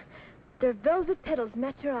you. Their velvet petals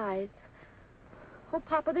match your eyes. Oh,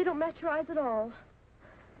 Papa, they don't match your eyes at all.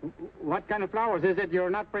 What kind of flowers is it you're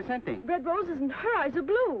not presenting? Red roses and her eyes are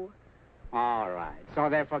blue. All right. So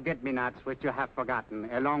they're forget-me-nots which you have forgotten,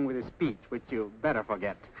 along with a speech which you better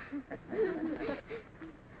forget.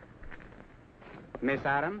 Miss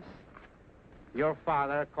Adams, your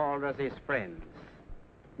father called us his friends.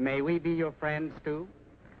 May we be your friends, too?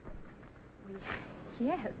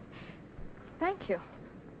 Yes. Thank you.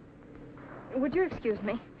 Would you excuse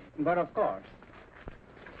me? But of course.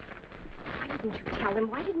 Why didn't you tell them?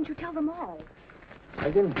 Why didn't you tell them all? I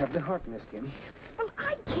didn't have the heart, Miss Kim. Well,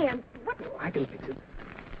 I can't. What? I can fix it.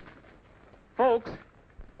 Folks,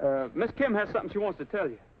 Miss Kim has something she wants to tell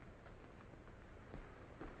you.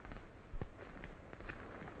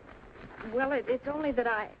 Well, it's only that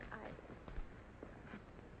I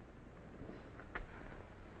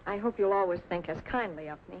hope you'll always think as kindly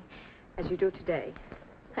of me as you do today.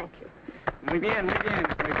 Thank you. Muy bien, muy bien,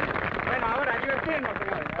 muy bien. Bueno, ahora divertirnos,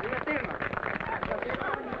 señores, a divertirnos.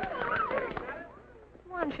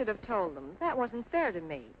 One should have told them. That wasn't fair to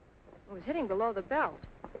me. It was hitting below the belt.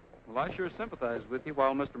 Well, I sure sympathized with you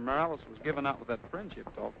while Mr. Morales was giving out with that friendship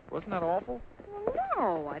talk. Wasn't that awful? Well,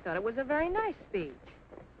 no, I thought it was a very nice speech.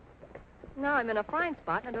 Now I'm in a fine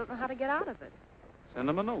spot, and I don't know how to get out of it. Send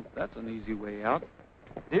them a note. That's an easy way out.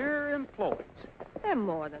 Dear employees. They're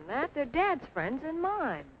more than that. They're Dad's friends and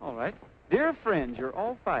mine. All right. Dear friends, you're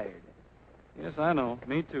all fired. Yes, I know.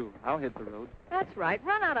 Me too. I'll hit the road. That's right.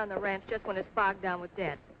 Run out on the ranch just when it's bogged down with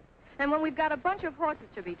debts. And when we've got a bunch of horses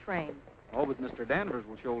to be trained. Oh, but Mr. Danvers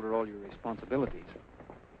will shoulder all your responsibilities.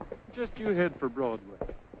 Just you head for Broadway.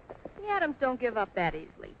 The Adams don't give up that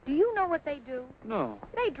easily. Do you know what they do? No.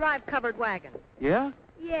 They drive covered wagons. Yeah?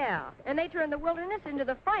 Yeah, and they turn the wilderness into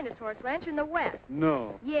the finest horse ranch in the West.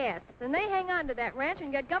 No. Yes, and they hang on to that ranch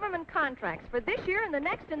and get government contracts for this year and the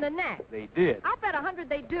next and the next. They did. I'll bet 100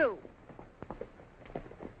 they do.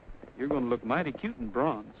 You're going to look mighty cute in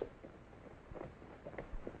bronze.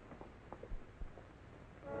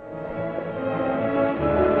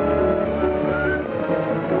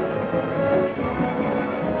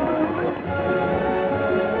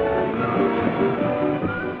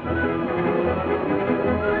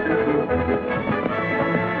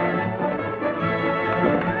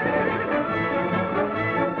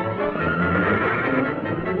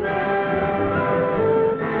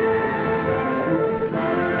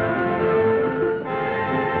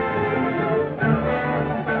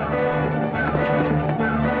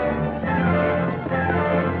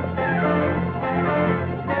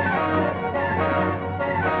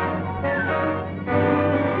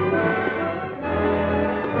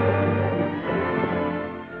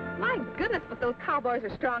 Cowboys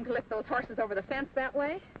are strong to lift those horses over the fence that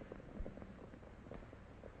way.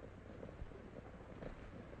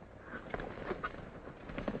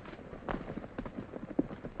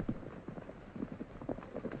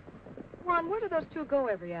 Juan, where do those two go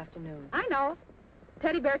every afternoon? I know.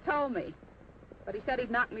 Teddy Bear told me. But he said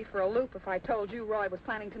he'd knock me for a loop if I told you Roy was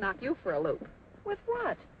planning to knock you for a loop. With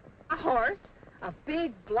what? A horse. A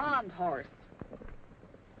big blonde horse.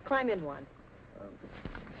 Climb in one.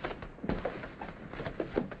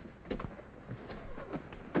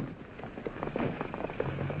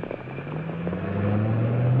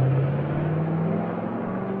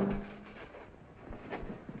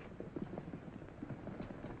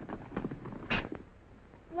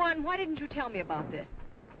 Juan, why didn't you tell me about this?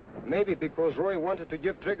 Maybe because Roy wanted to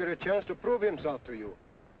give Trigger a chance to prove himself to you.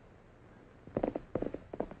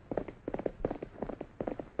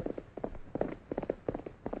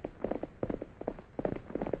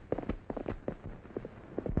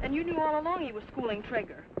 And you knew all along he was schooling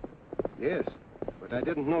Trigger. Yes, but I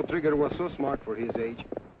didn't know Trigger was so smart for his age.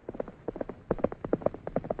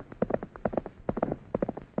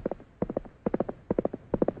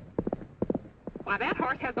 Why, that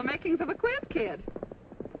horse has the makings of a quiz kid.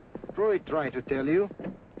 Roy tried to tell you,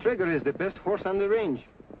 Trigger is the best horse on the range.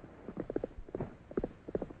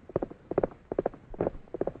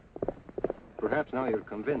 Perhaps now you're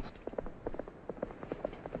convinced.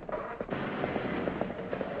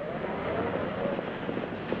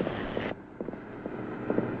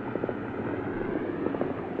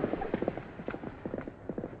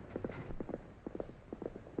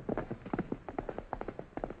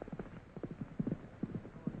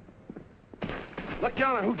 Look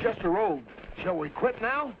yonder who just rolled. Shall we quit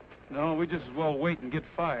now? No, we just as well wait and get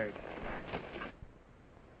fired.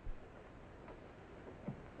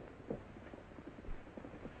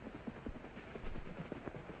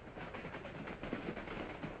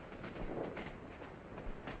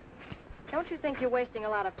 Don't you think you're wasting a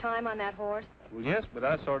lot of time on that horse? Well, yes, but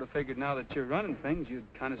I sort of figured now that you're running things, you'd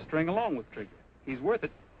kind of string along with Trigger. He's worth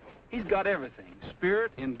it. He's got everything.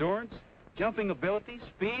 Spirit, endurance, jumping ability,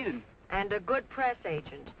 speed, and... And a good press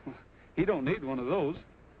agent. He don't need one of those.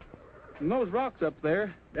 From those rocks up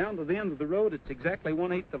there, down to the end of the road, it's exactly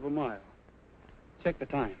 1/8 of a mile. Check the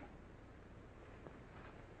time.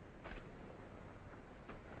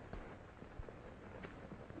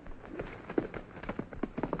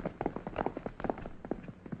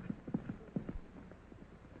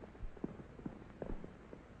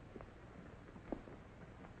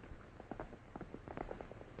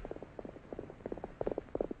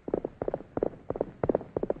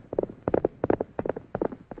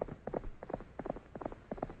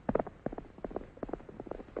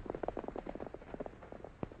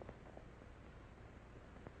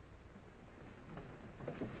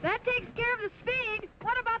 That takes care of the speed.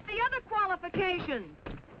 What about the other qualifications?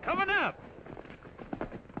 Coming up.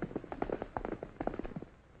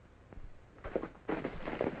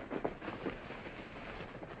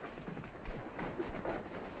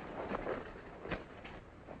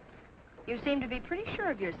 You seem to be pretty sure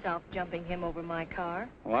of yourself jumping him over my car.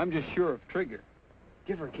 Oh, I'm just sure of Trigger.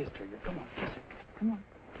 Give her a kiss, Trigger. Come on, kiss her. Come on,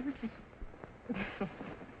 give her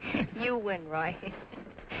a kiss. You win, Roy.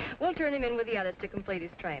 We'll turn him in with the others to complete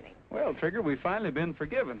his training. Well, Trigger, we've finally been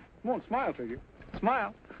forgiven. Come on, smile, Trigger.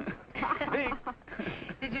 Smile. Big.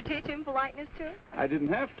 Did you teach him politeness, too? I didn't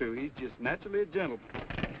have to. He's just naturally a gentleman.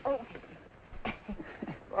 Oh.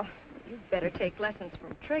 Well, you'd better take lessons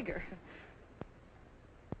from Trigger.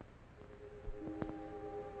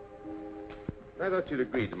 I thought you'd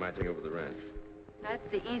agreed to my taking over the ranch. That's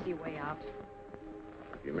the easy way out.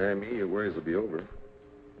 If you marry me, your worries will be over.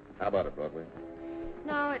 How about it, Broadway?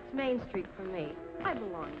 No, it's Main Street for me. I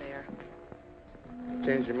belong there.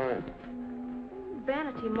 Change your mind.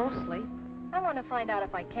 Vanity, mostly. I want to find out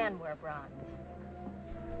if I can wear bronze.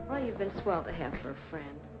 Well, you've been swell to have for a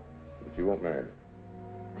friend. But you won't marry her.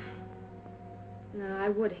 No, I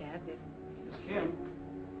would have if... Miss Kim.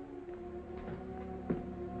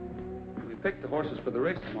 We picked the horses for the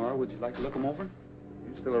race tomorrow. Would you like to look them over?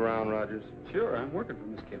 You still around, Rogers? Sure, I'm working for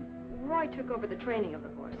Miss Kim. Roy took over the training of the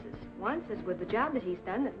horses. One says with the job that he's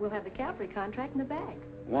done that we'll have the cavalry contract in the bag.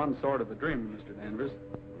 One sort of a dreamer, Mr. Danvers.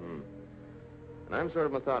 And I'm sort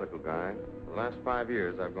of a methodical guy. For the last 5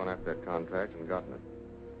 years, I've gone after that contract and gotten it.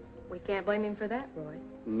 We can't blame him for that, Roy.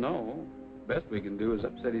 No. Best we can do is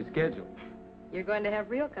upset his schedule. You're going to have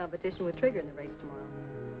real competition with Trigger in the race tomorrow.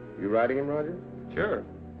 You riding him, Roger? Sure.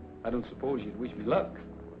 I don't suppose you'd wish me luck.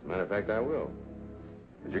 As a matter of fact, I will.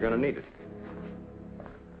 But you're going to need it.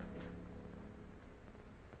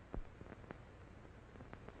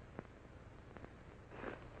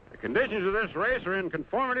 The conditions of this race are in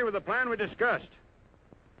conformity with the plan we discussed.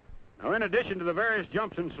 Now, in addition to the various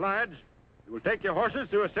jumps and slides, you will take your horses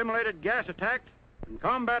through a simulated gas attack and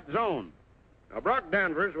combat zone. Now, Brock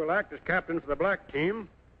Danvers will act as captain for the black team,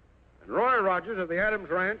 and Roy Rogers of the Adams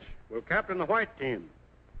Ranch will captain the white team.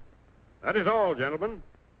 That is all, gentlemen,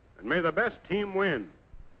 and may the best team win.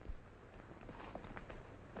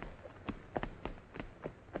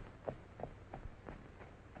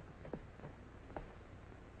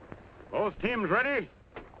 Both teams ready?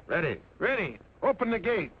 Ready. Ready. Open the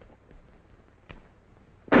gate.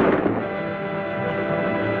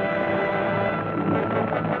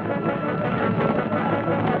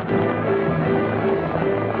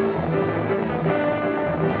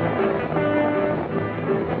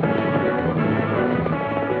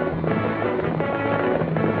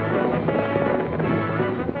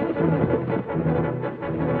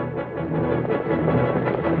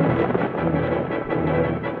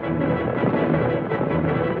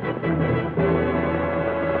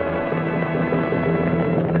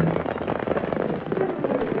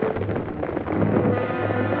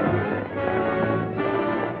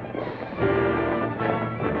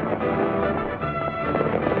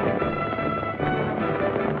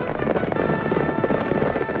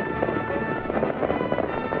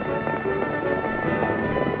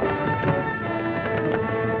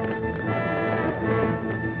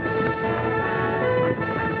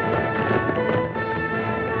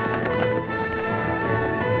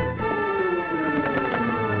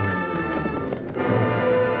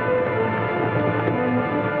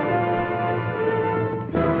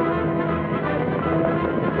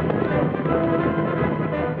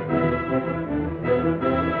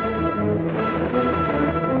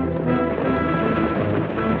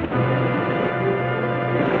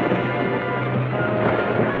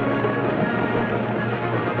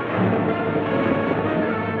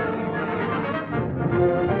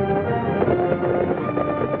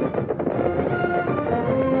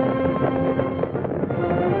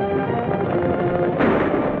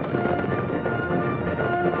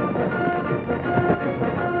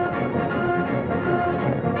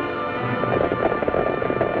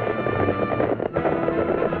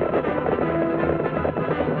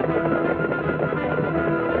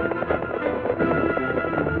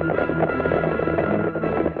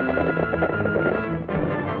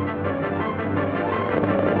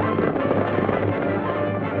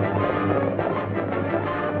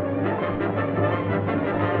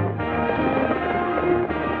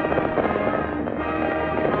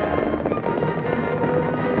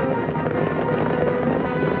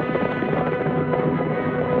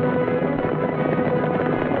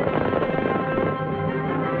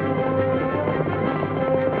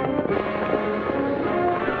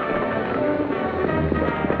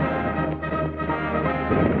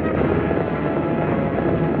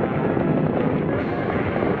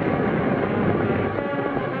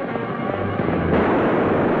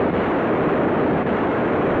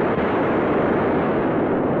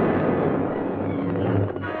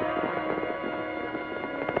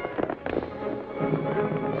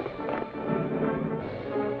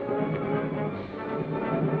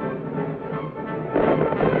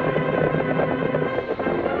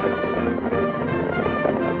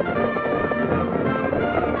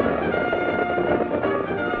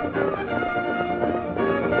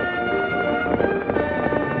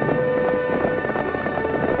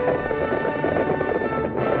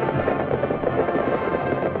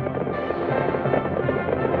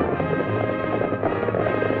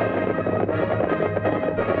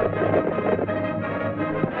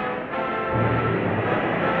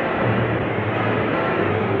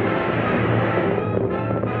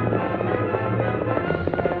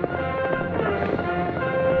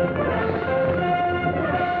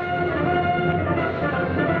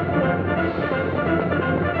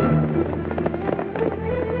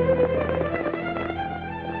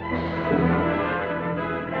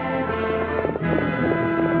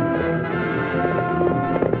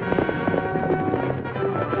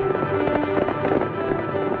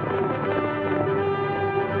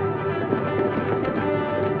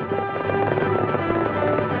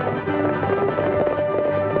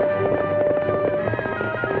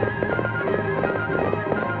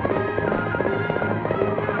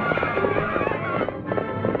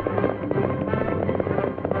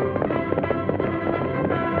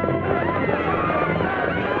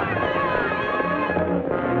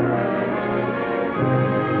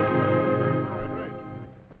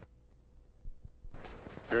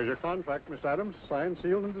 Here's your contract, Miss Adams. Signed,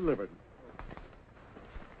 sealed, and delivered.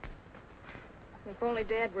 If only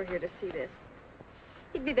Dad were here to see this.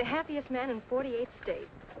 He'd be the happiest man in 48 states.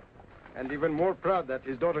 And even more proud that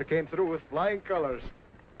his daughter came through with flying colors.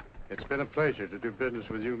 It's been a pleasure to do business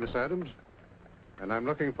with you, Miss Adams. And I'm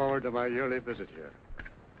looking forward to my yearly visit here.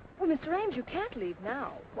 Oh, Mr. Ames, you can't leave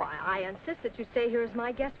now. Why, I insist that you stay here as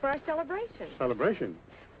my guest for our celebration. Celebration?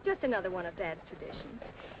 Just another one of Dad's traditions.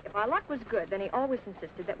 If our luck was good, then he always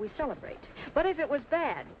insisted that we celebrate. But if it was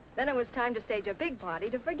bad, then it was time to stage a big party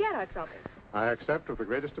to forget our troubles. I accept with the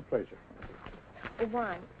greatest of pleasure. Oh,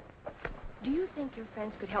 Juan, do you think your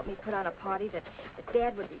friends could help me put on a party that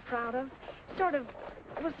Dad would be proud of? Sort of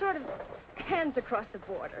hands across the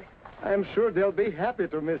border. I'm sure they'll be happy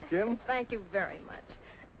to, Miss Kim. Thank you very much.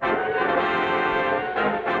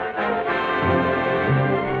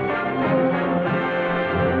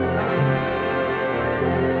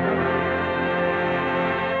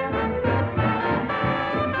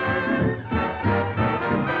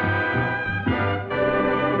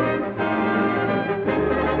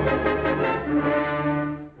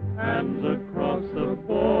 Hands across the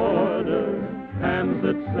border, hands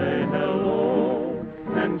that say hello,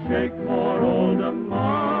 and shake for old democracy.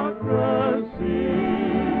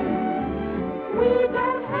 We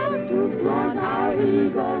don't have to flaunt our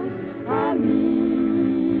egos, amigos,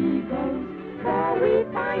 for we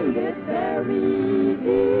find it very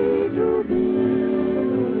easy to be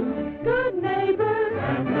good neighbors.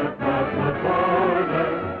 Hands across the border,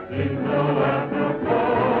 seem no apropos,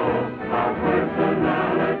 our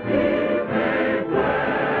personality they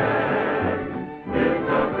blend. It's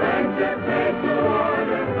a friendship made to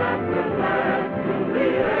order that will last to the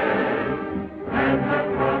end. Hands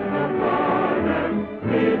across the border,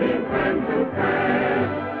 leaving friend to friend.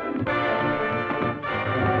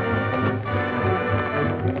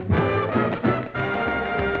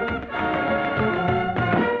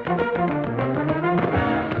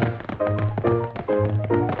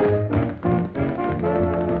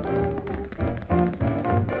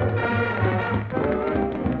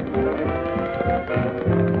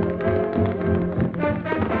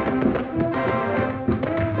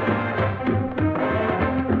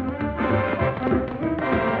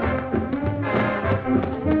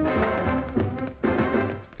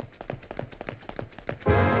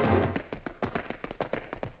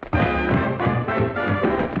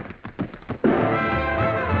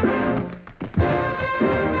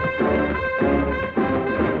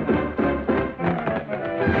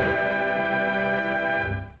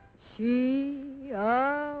 She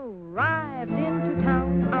arrived into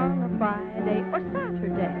town on a Friday or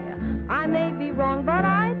Saturday. I may be wrong, but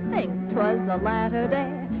I think 'twas the latter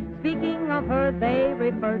day. Speaking of her, they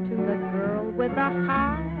refer to the girl with the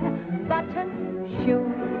high button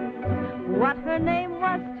shoes. What her name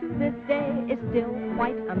was to this day is still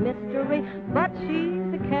quite a mystery, but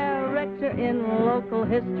she's a character in local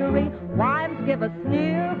history. Wives give a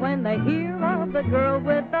sneer when they hear of the girl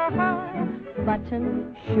with the high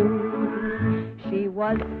button shoes. She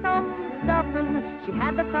was some stuffin', she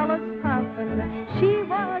had the fellas puffin', she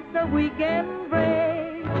was the weekend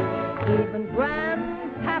rage. Even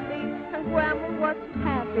Grandpappy and Grandma was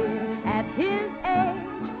happy at his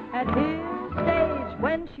age, at his stage.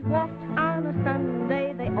 When she walked on a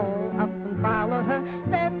Sunday, they all up and followed her.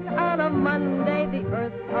 Then on a Monday, the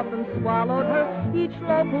earth up and swallowed her. Each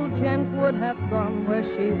local gent would have gone where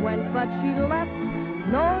she went, but she left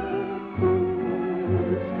no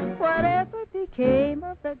clues. Whatever became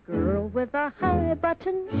of the girl with the high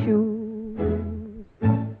button shoes?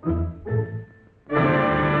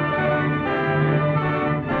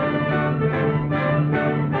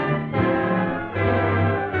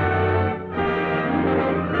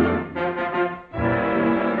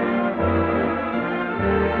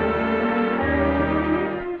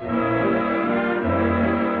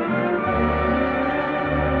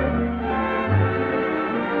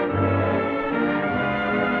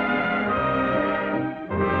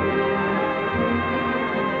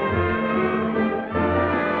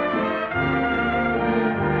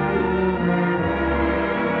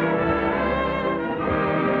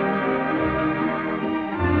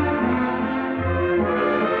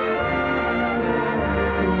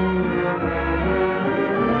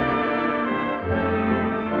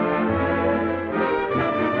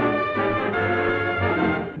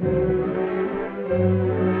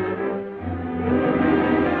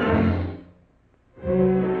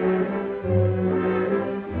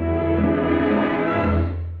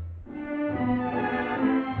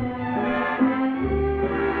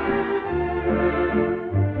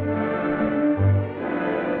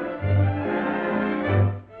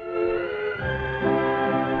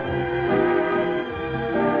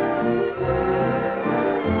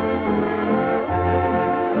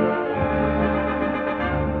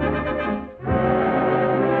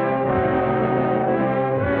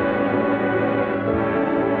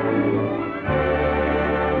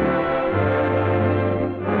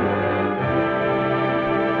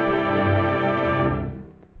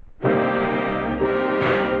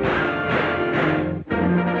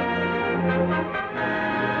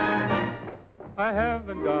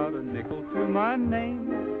 haven't got a nickel to my name.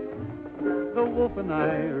 The wolf and I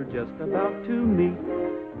are just about to meet.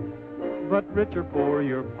 But rich or poor,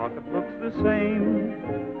 your pocket looks the same.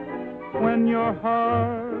 When your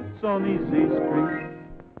heart's on easy street,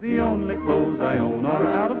 the only clothes I own are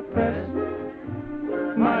out of press.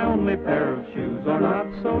 My only pair of shoes are not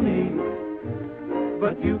so neat,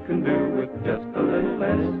 but you can do with just a little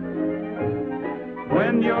less.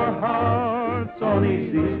 When your heart's on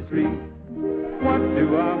easy street, what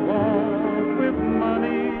do I want with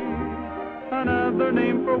money? Another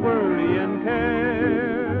name for worry and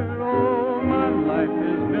care. Oh, my life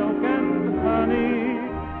is milk and honey.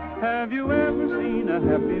 Have you ever seen a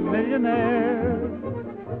happy millionaire?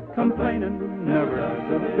 Complaining never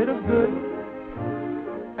does a bit of good,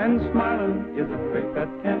 and smiling is a trick that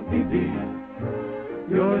can't be beat.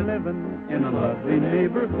 You're living in a lovely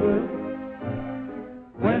neighborhood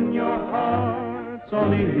when your heart's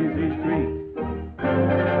on easy street.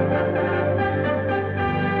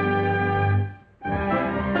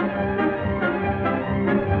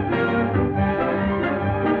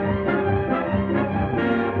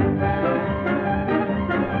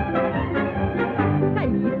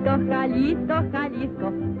 Jalisco, Jalisco,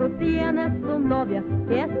 tú tienes tu novia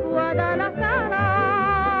que es Guadalajara.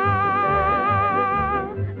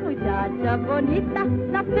 Muchacha bonita,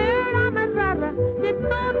 la pera más rara de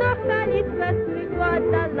todo Jalisco es mi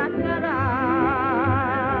Guadalajara.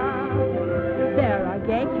 There are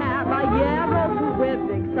gay caballeros who wear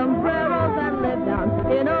big sombreros and live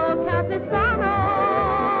down in old Capistrano.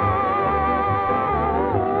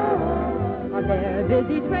 They're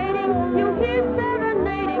busy trading, you hear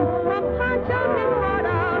serenading from ponchos and hard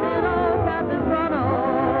out in old Capistrano.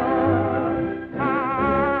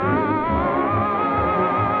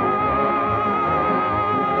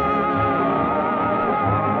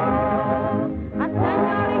 A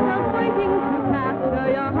senorita's waiting to capture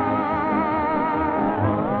your heart.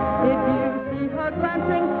 If you see her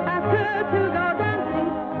glancing, ask her to go dancing.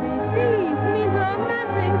 Receive means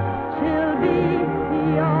romancing, she'll be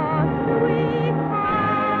your sweet.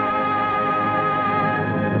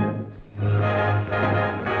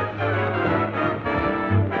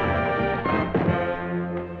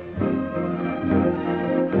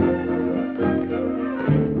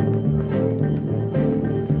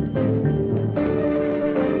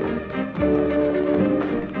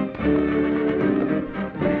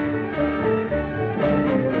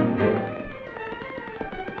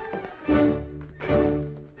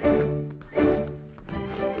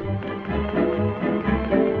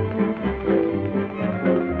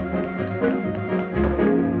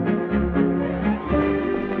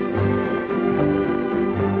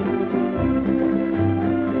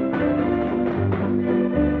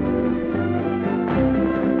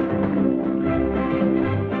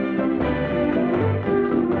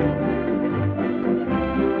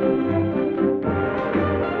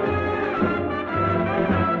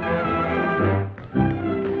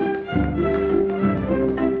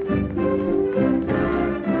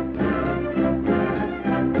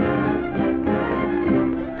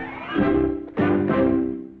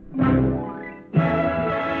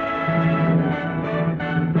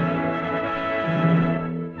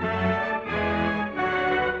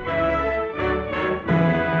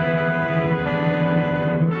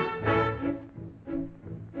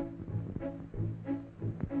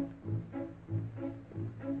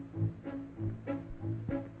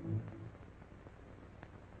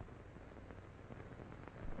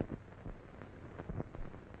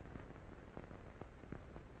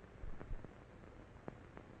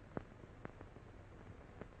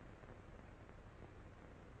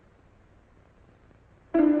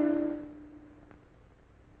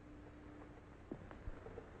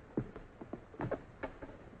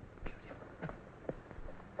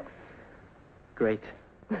 Great.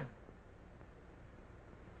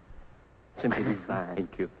 Simply divine.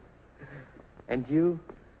 Thank you. And you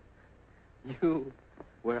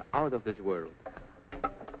were out of this world.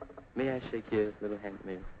 May I shake your little hand,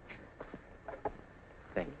 Mary?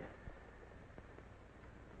 Thank you.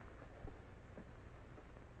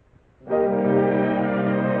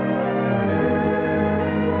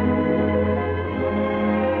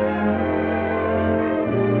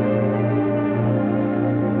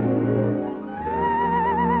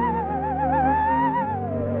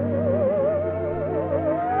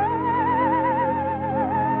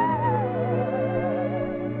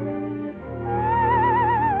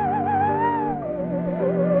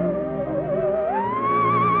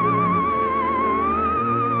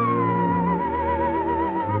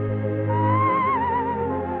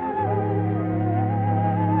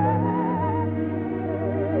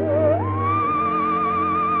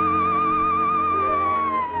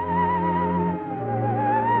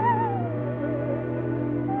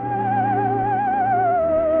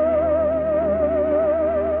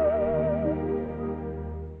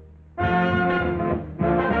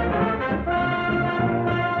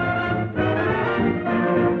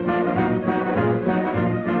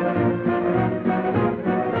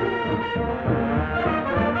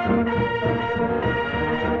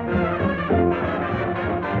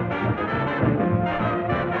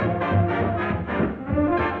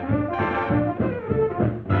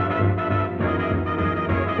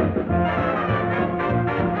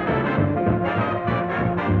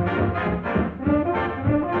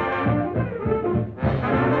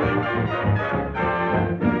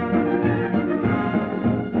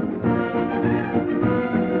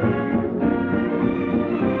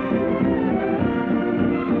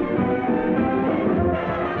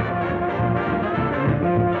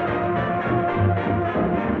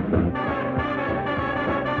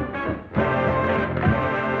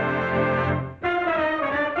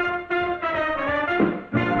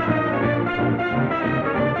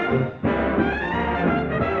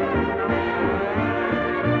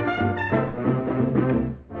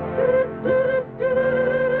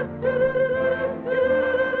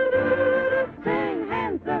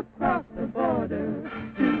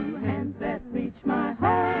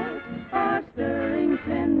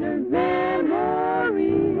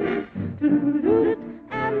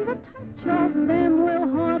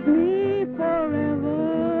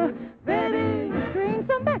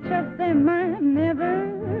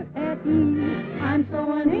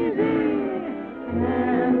 easy,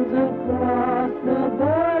 hands across.